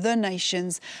nation and the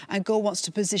nations. And God wants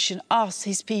to position us,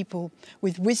 his people,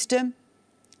 with wisdom,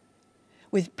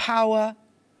 with power,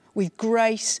 with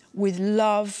grace, with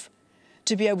love,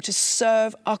 to be able to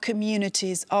serve our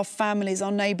communities, our families,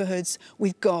 our neighbourhoods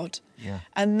with God. Yeah.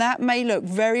 And that may look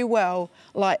very well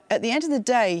like, at the end of the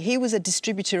day, he was a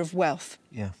distributor of wealth.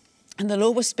 Yeah. And the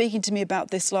Lord was speaking to me about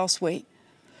this last week.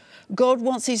 God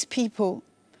wants his people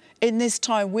in this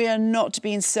time. We are not to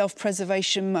be in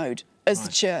self-preservation mode as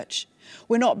the church.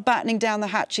 We're not battening down the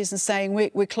hatches and saying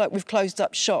we've closed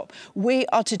up shop. We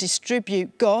are to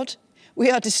distribute God. We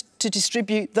are to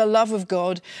distribute the love of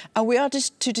God, and we are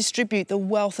to distribute the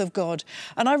wealth of God.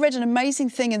 And I read an amazing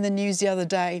thing in the news the other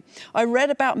day. I read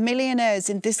about millionaires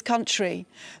in this country.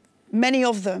 Many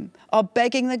of them are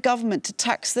begging the government to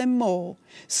tax them more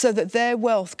so that their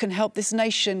wealth can help this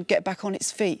nation get back on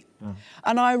its feet.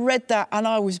 And I read that and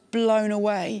I was blown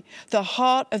away. The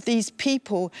heart of these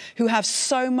people who have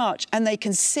so much, and they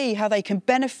can see how they can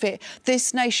benefit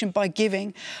this nation by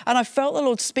giving. And I felt the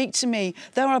Lord speak to me.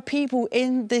 There are people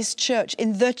in this church,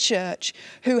 in the church,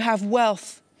 who have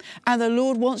wealth. And the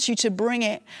Lord wants you to bring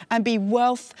it and be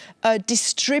wealth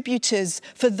distributors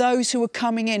for those who are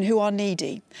coming in, who are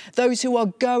needy, those who are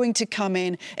going to come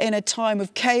in a time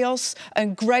of chaos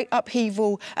and great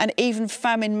upheaval and even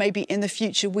famine maybe in the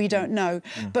future. We don't know.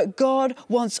 But God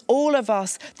wants all of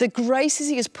us, the graces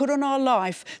he has put on our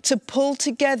life, to pull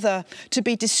together to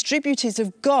be distributors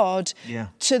of God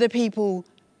to the people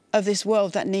of this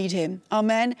world that need him.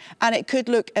 Amen. And it could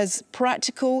look as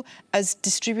practical as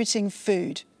distributing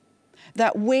food.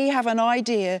 That we have an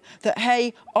idea that,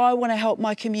 hey, I want to help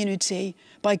my community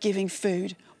by giving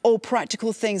food or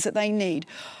practical things that they need.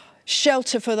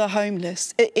 Shelter for the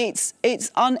homeless. It's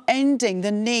unending,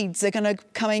 the needs that are going to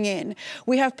coming in.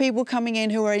 We have people coming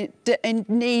in who are in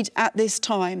need at this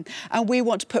time, and we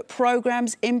want to put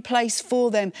programs in place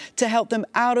for them to help them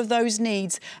out of those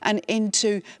needs and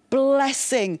into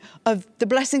the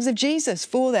blessings of Jesus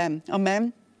for them.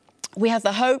 Amen. We have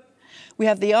the hope, we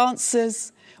have the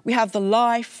answers, we have the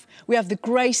life, we have the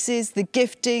graces, the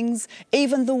giftings,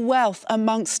 even the wealth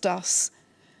amongst us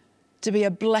to be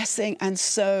a blessing and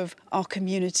serve our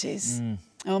communities.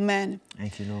 Amen.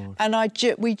 Thank you, Lord. And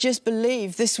we just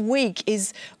believe this week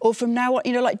is, or from now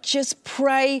on, just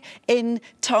pray in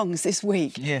tongues this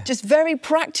week. Yeah. Just very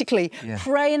practically,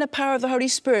 pray in the power of the Holy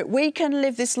Spirit. We can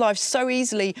live this life so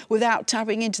easily without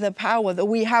tapping into the power that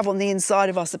we have on the inside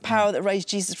of us, the power that raised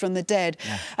Jesus from the dead.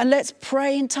 And let's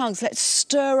pray in tongues. Let's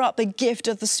stir up the gift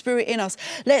of the Spirit in us.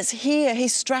 Let's hear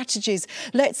his strategies.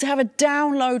 Let's have a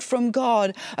download from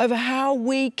God over how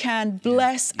we can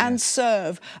bless and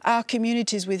serve our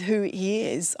communities with who he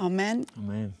is. Amen.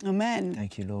 Amen. Amen.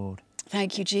 Thank you, Lord.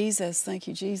 Thank you, Jesus. Thank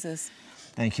you, Jesus.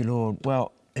 Thank you, Lord.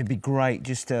 Well, it'd be great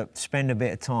just to spend a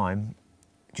bit of time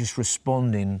just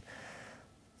responding,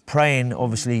 praying,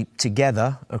 obviously,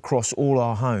 together across all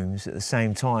our homes at the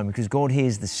same time, because God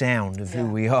hears the sound of who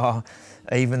we are,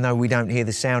 even though we don't hear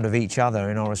the sound of each other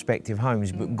in our respective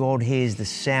homes, but God hears the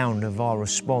sound of our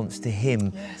response to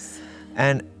him. Yes.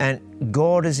 And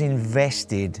God has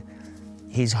invested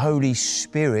his Holy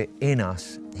Spirit in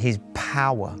us, his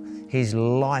power, his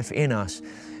life in us.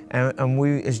 And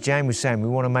we, as Jane was saying, we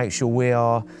want to make sure we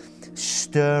are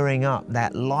stirring up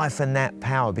that life and that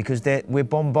power, because we're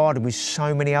bombarded with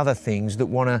so many other things that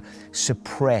want to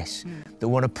suppress, that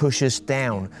want to push us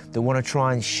down, that want to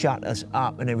try and shut us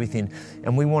up and everything.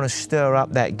 And we want to stir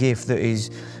up that gift that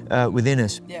is within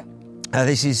us. Yeah.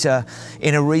 This is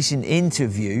in a recent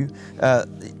interview,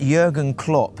 Jurgen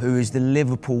Klopp, who is the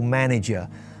Liverpool manager.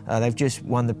 They've just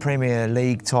won the Premier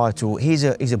League title. He's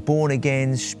a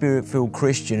born-again, Spirit-filled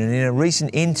Christian. And in a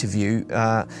recent interview,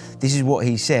 this is what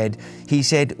he said. He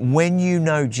said, "When you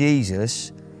know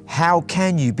Jesus, how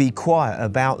can you be quiet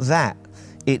about that?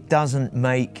 It doesn't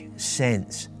make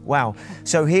sense." Wow.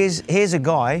 So here's a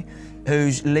guy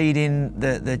who's leading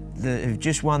who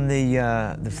just won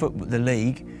the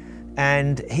league.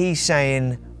 And he's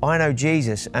saying, I know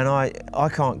Jesus and I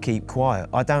can't keep quiet.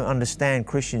 I don't understand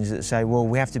Christians that say, well,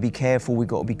 we have to be careful, we've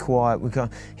got to be quiet.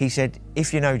 He said,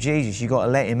 if you know Jesus, you've got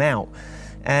to let him out.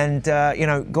 And,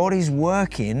 God is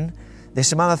working. There's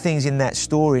some other things in that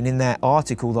story and in that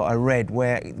article that I read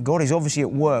where God is obviously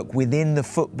at work within the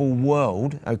football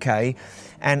world, okay?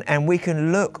 And we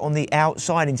can look on the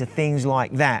outside into things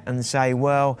like that and say,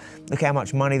 well, look how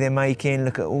much money they're making,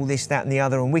 look at all this, that and the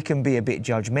other, and we can be a bit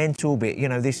judgmental,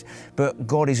 but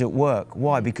God is at work.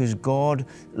 Why? Because God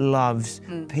loves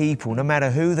people. No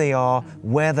matter who they are,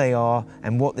 where they are,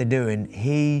 and what they're doing,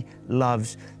 he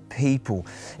loves people.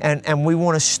 And we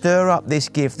want to stir up this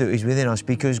gift that is within us,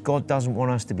 because God doesn't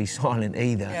want us to be silent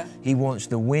either. Yeah. He wants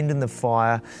the wind and the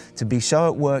fire to be so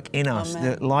at work in us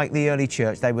that, like the early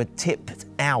church, they were tipped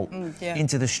out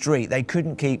into the street. They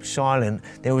couldn't keep silent.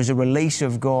 There was a release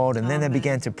of God, and then they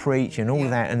began to preach and all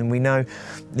of that. And we know,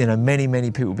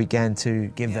 many people began to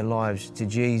give their lives to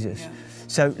Jesus.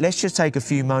 So let's just take a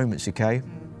few moments, okay?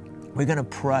 We're going to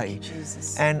pray.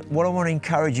 And what I want to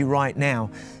encourage you right now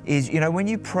is, when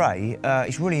you pray,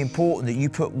 it's really important that you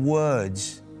put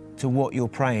words to what you're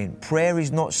praying. Prayer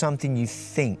is not something you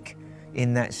think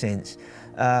in that sense.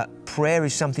 Prayer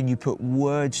is something you put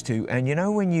words to. And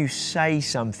when you say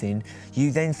something,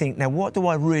 you then think, now what do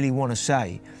I really want to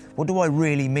say? What do I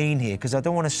really mean here? Because I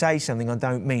don't want to say something I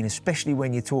don't mean, especially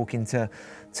when you're talking to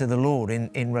the Lord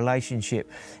in relationship.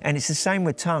 And it's the same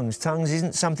with tongues. Tongues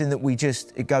isn't something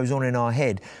that it goes on in our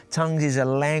head. Tongues is a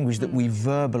language that we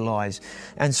verbalize.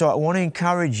 And so I want to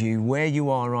encourage you where you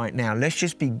are right now. Let's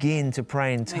just begin to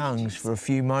pray in tongues for a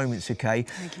few moments, okay?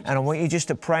 And I want you just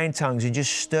to pray in tongues and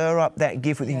just stir up that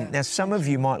gift within you. Now, some of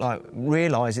you might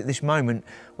realize at this moment,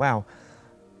 wow,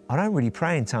 I don't really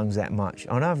pray in tongues that much.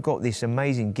 I know I've got this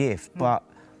amazing gift, but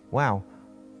wow,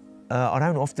 I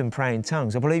don't often pray in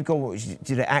tongues. I believe God wants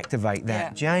you to activate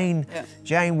that. Jane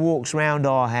walks around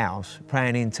our house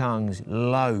praying in tongues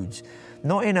loads,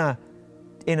 not in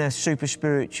a super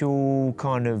spiritual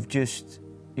kind of just,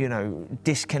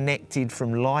 disconnected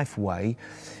from life way,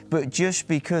 but just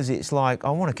because it's like, I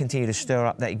want to continue to stir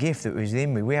up that gift that was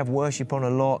in me. We have worship on a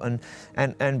lot, and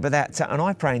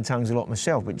I pray in tongues a lot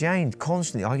myself, but Jane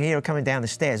constantly, I can hear her coming down the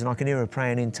stairs and I can hear her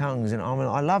praying in tongues, and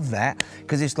I love that,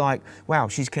 because it's like, wow,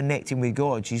 she's connecting with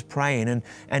God, she's praying,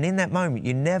 and in that moment,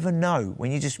 you never know,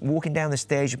 when you're just walking down the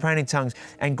stairs, you're praying in tongues,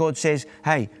 and God says,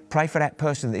 hey, pray for that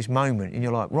person at this moment, and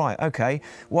you're like, right, okay.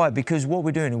 Why? Because what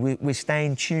we're doing, we're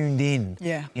staying tuned in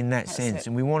that sense,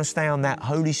 and we want to stay on that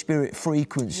Holy Spirit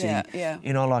frequency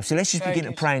in our life. So let's just begin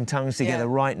to pray in tongues together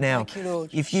right now. Thank you, Lord.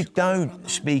 If you don't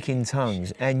speak in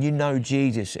tongues and you know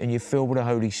Jesus and you're filled with the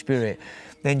Holy Spirit,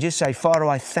 then just say, Father,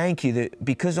 I thank you that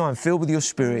because I'm filled with your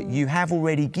Spirit, you have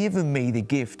already given me the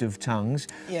gift of tongues.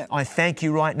 I thank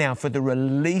you right now for the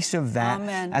release of that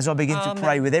as I begin to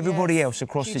pray with everybody else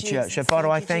across the church. So, Father,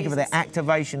 I thank you for the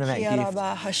activation of that gift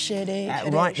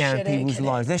right now in people's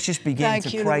lives. Let's just begin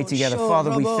to pray together.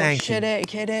 Father, we thank you.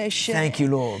 Thank you,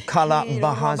 Lord. Kala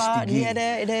bahastigi.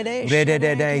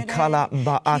 Rededede kala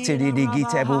baatidi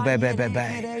gitebu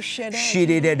bebebebe.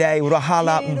 Shididede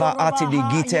rahala baatidi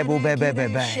gitebu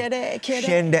bebebebe. Father,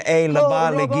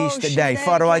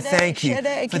 I thank you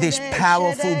for this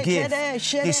powerful gift,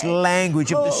 this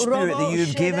language of the Spirit that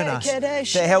you've given us,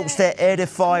 that helps to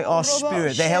edify our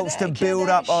spirit, that helps to build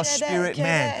up our spirit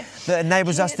man, that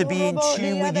enables us to be in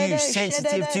tune with you,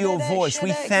 sensitive to your voice.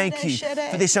 We thank you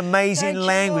for this amazing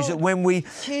language, that when we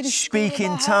speak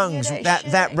in tongues,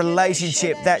 that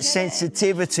relationship, that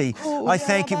sensitivity. I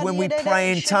thank you when we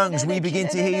pray in tongues, we begin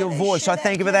to hear your voice. I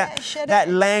thank you for that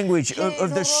language of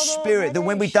the Spirit, that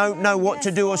when we don't know what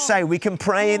to do or say, we can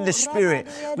pray in the Spirit.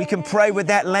 We can pray with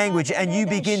that language, and you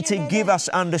begin to give us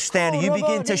understanding. You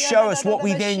begin to show us what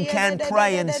we then can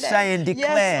pray and say and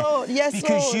declare,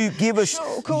 because you give us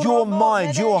your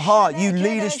mind, your heart. You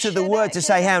lead us to the word to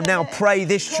say, how now pray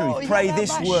this truth, pray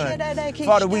this word.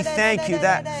 Father, we thank you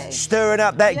that stirring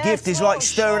up that gift is like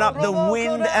stirring up the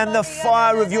wind and the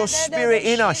fire of your Spirit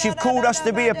in us. You've called us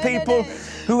to be a people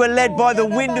who are led by the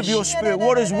wind of your Spirit.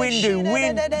 What does wind do?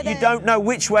 Wind, you don't know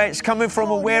which way it's coming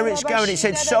from or where it's going. It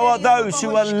said, so are those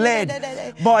who are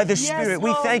led by the Spirit.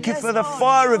 We thank you for the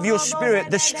fire of your Spirit,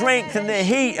 the strength and the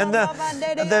heat and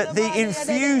the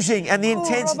infusing and the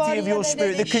intensity of your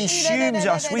Spirit that consumes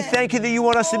us. We thank you that you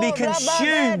want us to be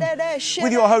consumed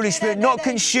with your Holy Spirit, not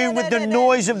consumed with the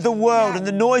noise of the world and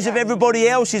the noise of everybody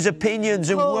else's opinions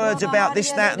and words about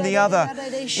this, that and the other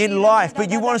in life,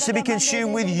 but you want us to be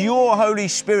consumed with your Holy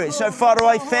Spirit. So, Father,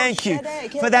 I thank you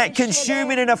for that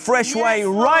consuming in a fresh way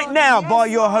right now by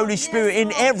your Holy Spirit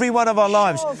in every one of our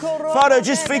lives. Father,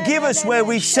 just forgive us where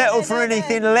we've settled for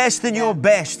anything less than your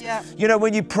best. You know,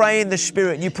 when you pray in the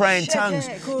Spirit and you pray in tongues,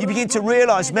 you begin to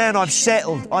realize, man, I've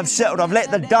settled. I've let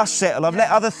the dust settle. I've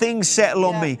let other things settle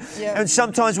on me. And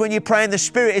sometimes when you pray in the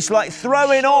Spirit, it's like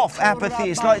throwing off apathy.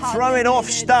 It's like throwing off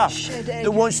stuff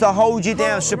that wants to hold you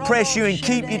down, suppress you and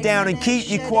keep you down and keep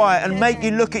you quiet and make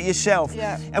you look at yourself.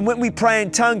 Yeah. And when we pray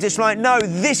in tongues, it's like, no,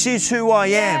 this is who I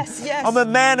am. Yes, yes. I'm a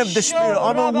man of the Spirit.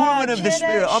 I'm a woman of the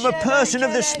Spirit. I'm a person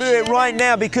of the Spirit right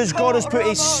now because God has put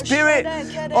His Spirit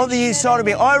on the inside of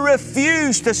me. I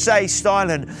refuse to stay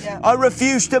silent. Yeah. I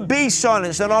refuse to be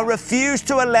silenced, and I refuse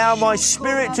to allow my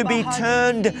spirit to be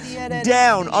turned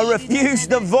down. I refuse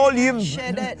the volume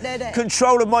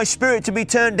control of my spirit to be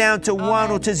turned down to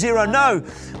 1 or to 0. No,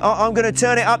 I'm going to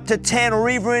turn it up to 10 or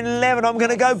even 11. I'm going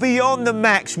to go beyond the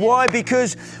max. Why?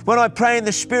 Because when I pray in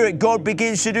the Spirit, God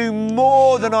begins to do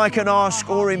more than I can ask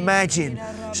or imagine.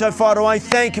 So, Father, I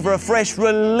thank you for a fresh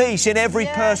release in every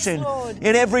person,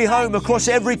 in every home, across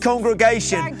every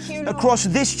congregation, across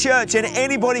this church and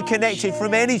anybody connected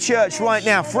from any church right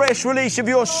now. Fresh release of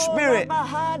your Spirit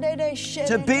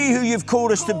to be who you've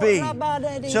called us to be.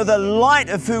 So the light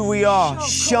of who we are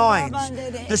shines.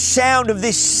 The sound of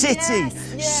this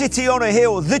city on a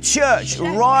hill, the church,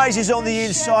 rises on the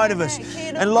inside of us.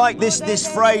 And like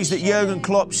this phrase that Jurgen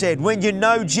Klopp said, when you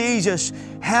know Jesus,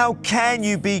 how can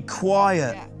you be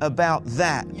quiet about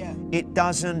that? It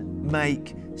doesn't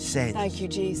make sense. Thank you,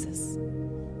 Jesus.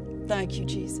 Thank you,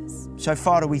 Jesus. So,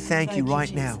 Father, we thank you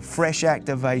right now. Fresh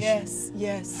activation. Yes,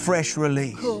 yes. Fresh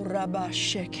release.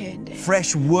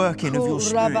 Fresh working of your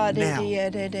Spirit now.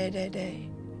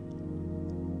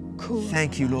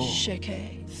 Thank you, Lord.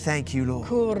 Thank you, Lord.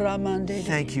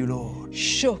 Thank you, Lord.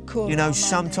 You know,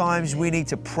 sometimes we need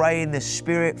to pray in the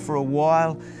Spirit for a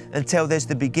while until there's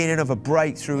the beginning of a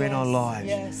breakthrough in our lives.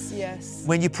 Yes, yes.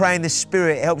 When you pray in the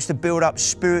Spirit, it helps to build up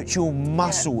spiritual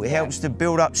muscle. It helps to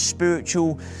build up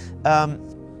spiritual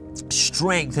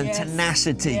strength and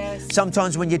tenacity.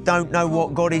 Sometimes when you don't know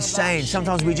what God is saying,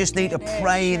 sometimes we just need to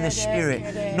pray in the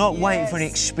Spirit, not waiting for an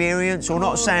experience or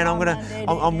not saying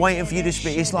I'm waiting for you to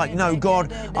speak. It's like, no,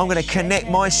 God, I'm going to connect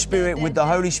my spirit with the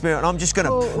Holy Spirit and I'm just going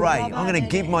to pray. I'm going to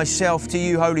give myself to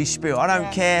you, Holy Spirit. I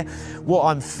don't care what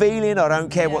I'm feeling. I don't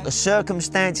care what the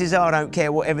circumstances are. I don't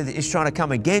care what everything is trying to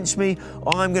come against me.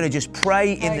 I'm going to just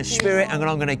pray in the Spirit and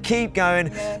I'm going to keep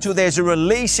going till there's a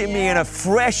release in me in a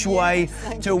fresh way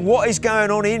till what is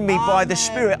going on in me by the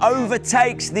Spirit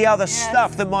overtakes the other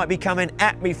stuff that might be coming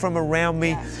at me from around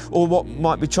me or what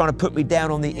might be trying to put me down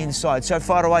on the inside. So,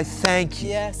 Father, I thank you.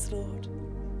 Yes, Lord.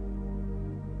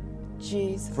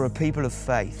 Jesus. For a people of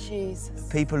faith, Jesus.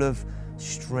 a people of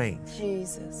strength.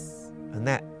 Jesus. And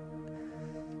that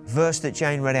verse that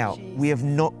Jane read out, we have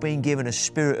not been given a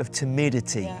spirit of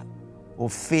timidity or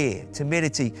fear.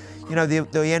 Timidity, you know,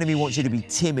 the enemy wants you to be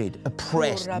timid,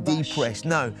 oppressed, depressed.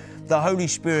 No, the Holy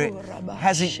Spirit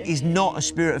is not a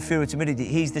spirit of fear or timidity.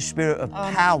 He's the spirit of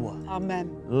power,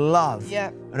 love,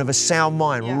 and of a sound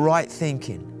mind, right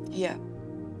thinking. Yeah.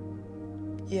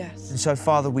 Yes. And so,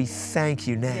 Father, we thank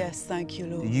you now. Yes, thank you,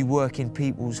 Lord. That you work in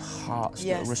people's hearts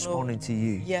that are responding to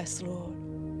you. Yes, Lord.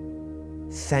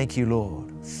 Thank you,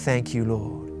 Lord. Thank you,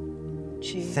 Lord.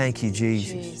 Jesus. Thank you,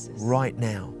 Jesus. Right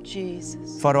now.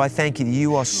 Jesus. Father, I thank you that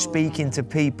you are speaking to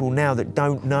people now that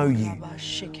don't know you.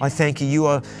 I thank you, you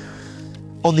are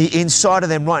on the inside of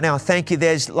them right now. I thank you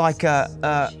there's like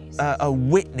a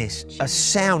witness, a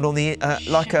sound on the,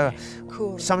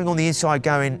 something on the inside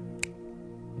going,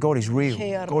 God is real,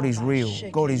 God is real,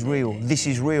 God is real. This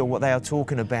is real, what they are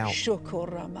talking about.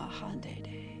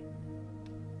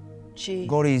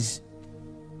 God is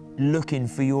looking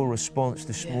for your response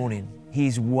this morning.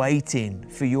 He's waiting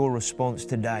for your response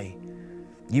today.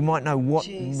 You might know what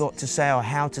not to say or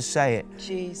how to say it.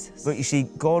 But you see,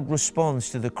 God responds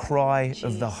to the cry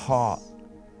of the heart.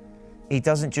 He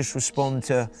doesn't just respond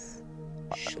to,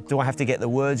 do I have to get the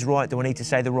words right? Do I need to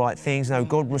say the right things? No,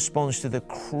 God responds to the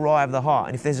cry of the heart.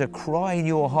 And if there's a cry in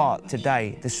your heart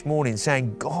today, this morning,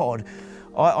 saying, God,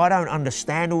 I don't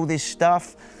understand all this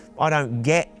stuff. I don't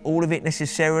get all of it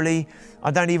necessarily. I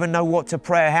don't even know what to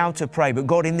pray or how to pray. But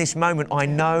God, in this moment, I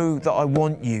know that I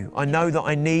want you. I know that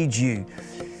I need you.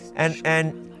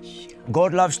 And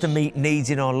God loves to meet needs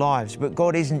in our lives, but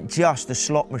God isn't just a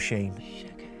slot machine.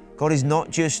 God is not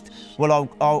just, well,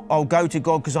 I'll go to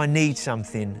God because I need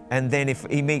something. And then if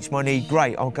He meets my need,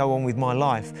 great, I'll go on with my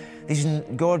life. This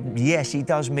isn't God, yes, He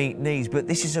does meet needs, but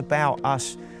this is about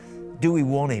us. Do we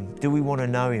want Him? Do we want to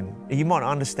know Him? You might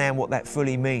not understand what that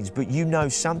fully means, but you know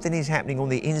something is happening on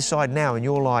the inside now and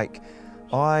you're like,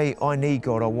 I need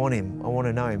God, I want Him, I want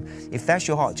to know Him. If that's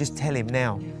your heart, just tell Him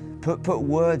now. Put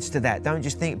words to that. Don't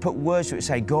just think, put words to it.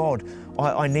 Say, God,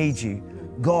 I need you.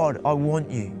 God, I want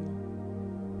you.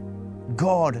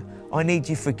 God, I need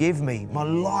you, forgive me. My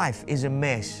life is a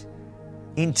mess.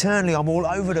 Internally, I'm all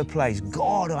over the place.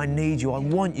 God, I need you. I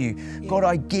want you. God,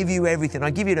 I give you everything. I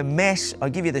give you the mess. I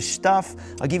give you the stuff.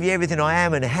 I give you everything I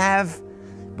am and have.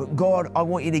 But God, I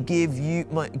want you to give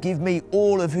me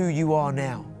all of who you are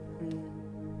now.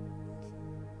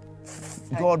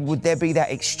 God, would there be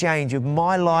that exchange of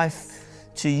my life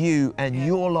to you and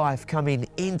your life coming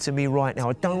into me right now.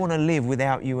 I don't want to live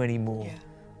without you anymore.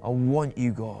 I want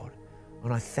you, God.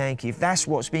 And I thank you. If that's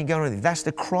what's been going on, if that's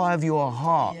the cry of your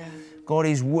heart, God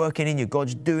is working in you.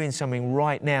 God's doing something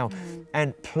right now.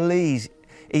 And please,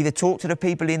 either talk to the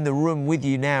people in the room with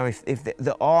you now, if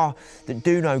that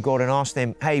do know God, and ask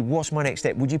them, hey, what's my next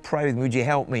step? Would you pray with me? Would you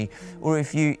help me? Or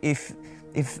if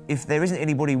there isn't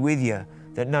anybody with you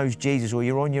that knows Jesus, or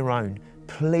you're on your own,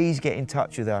 please get in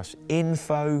touch with us.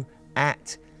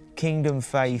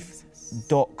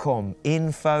 info@kingdomfaith.com.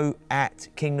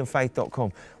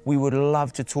 info@kingdomfaith.com. We would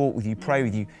love to talk with you, pray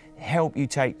with you, help you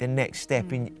take the next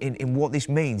step in what this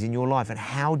means in your life, and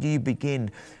how do you begin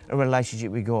a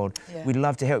relationship with God. We'd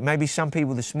love to help. Maybe some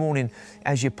people this morning,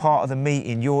 as you're part of the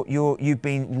meeting, you've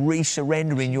been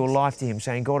resurrendering your life to Him,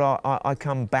 saying, God, I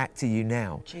come back to you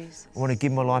now. Jesus. I want to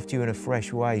give my life to you in a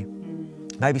fresh way.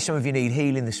 Maybe some of you need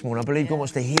healing this morning. I believe God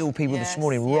wants to heal people this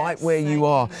morning right where you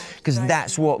are, because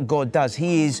that's what God does.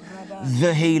 He is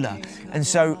the healer. And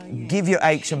so give your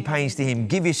aches and pains to Him.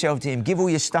 Give yourself to Him. Give all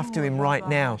your stuff to Him right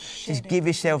now. Just give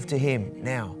yourself to Him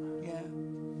now.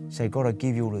 Say, God, I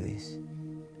give you all of this.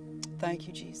 Thank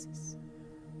you, Jesus.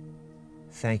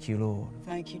 Thank you, Lord.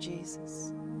 Thank you,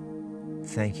 Jesus.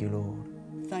 Thank you, Lord.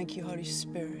 Thank you, Holy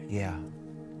Spirit.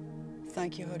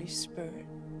 Thank you, Holy Spirit,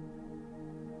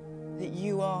 that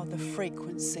you are the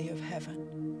frequency of heaven.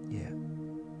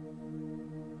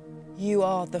 You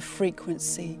are the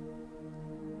frequency.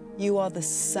 You are the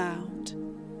sound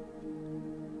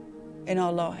in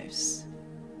our lives.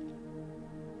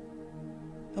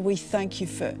 And we thank you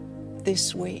for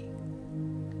this week,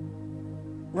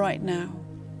 right now.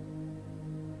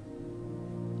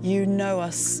 You know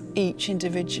us each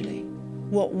individually,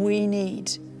 what we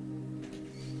need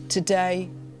today,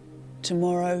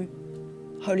 tomorrow.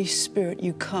 Holy Spirit,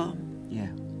 you come.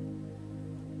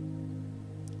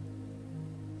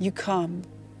 You come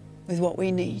with what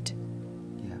we need.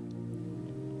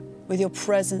 With your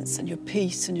presence and your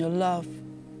peace and your love.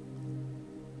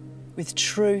 With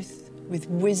truth, with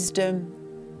wisdom,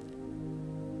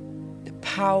 the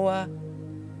power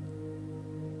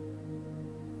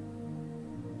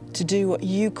to do what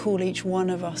you call each one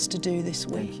of us to do this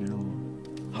week. Thank you, Lord.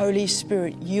 Holy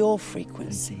Spirit, your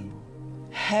frequency,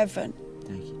 heaven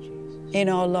in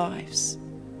our lives.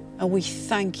 And we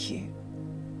thank you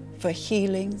for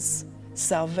healings,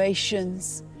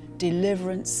 salvations,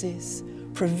 deliverances,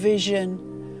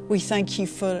 provision. We thank you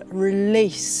for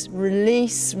release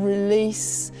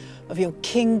of your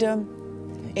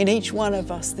kingdom in each one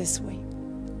of us this week.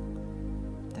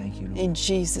 Thank you, Lord. In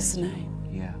Jesus' name.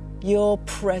 Your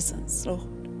presence, Lord.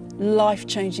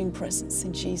 Life-changing presence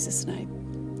in Jesus'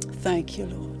 name. Thank you,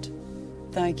 Lord.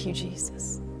 Thank you,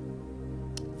 Jesus.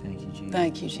 Thank you, Jesus.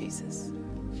 Thank you, Jesus.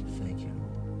 Thank you,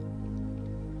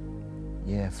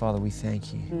 Lord. Father, we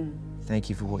thank you. Thank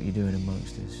you for what you're doing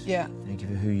amongst us. Thank you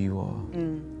for who you are.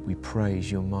 We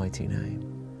praise your mighty name.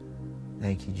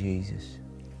 Thank you, Jesus.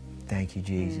 Thank you,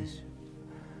 Jesus.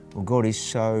 Well, God is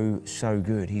so, so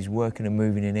good. He's working and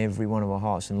moving in every one of our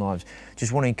hearts and lives.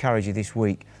 Just want to encourage you this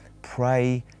week,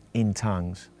 pray in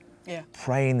tongues.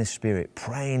 Pray in the Spirit.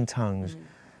 Pray in tongues.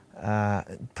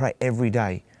 Pray every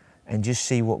day, and just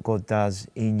see what God does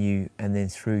in you and then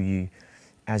through you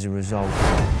as a result.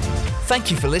 Thank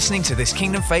you for listening to this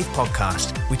Kingdom Faith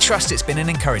podcast. We trust it's been an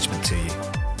encouragement to you.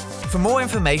 For more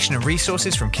information and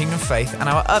resources from Kingdom Faith and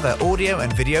our other audio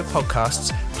and video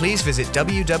podcasts, please visit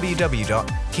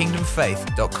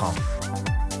www.kingdomfaith.com.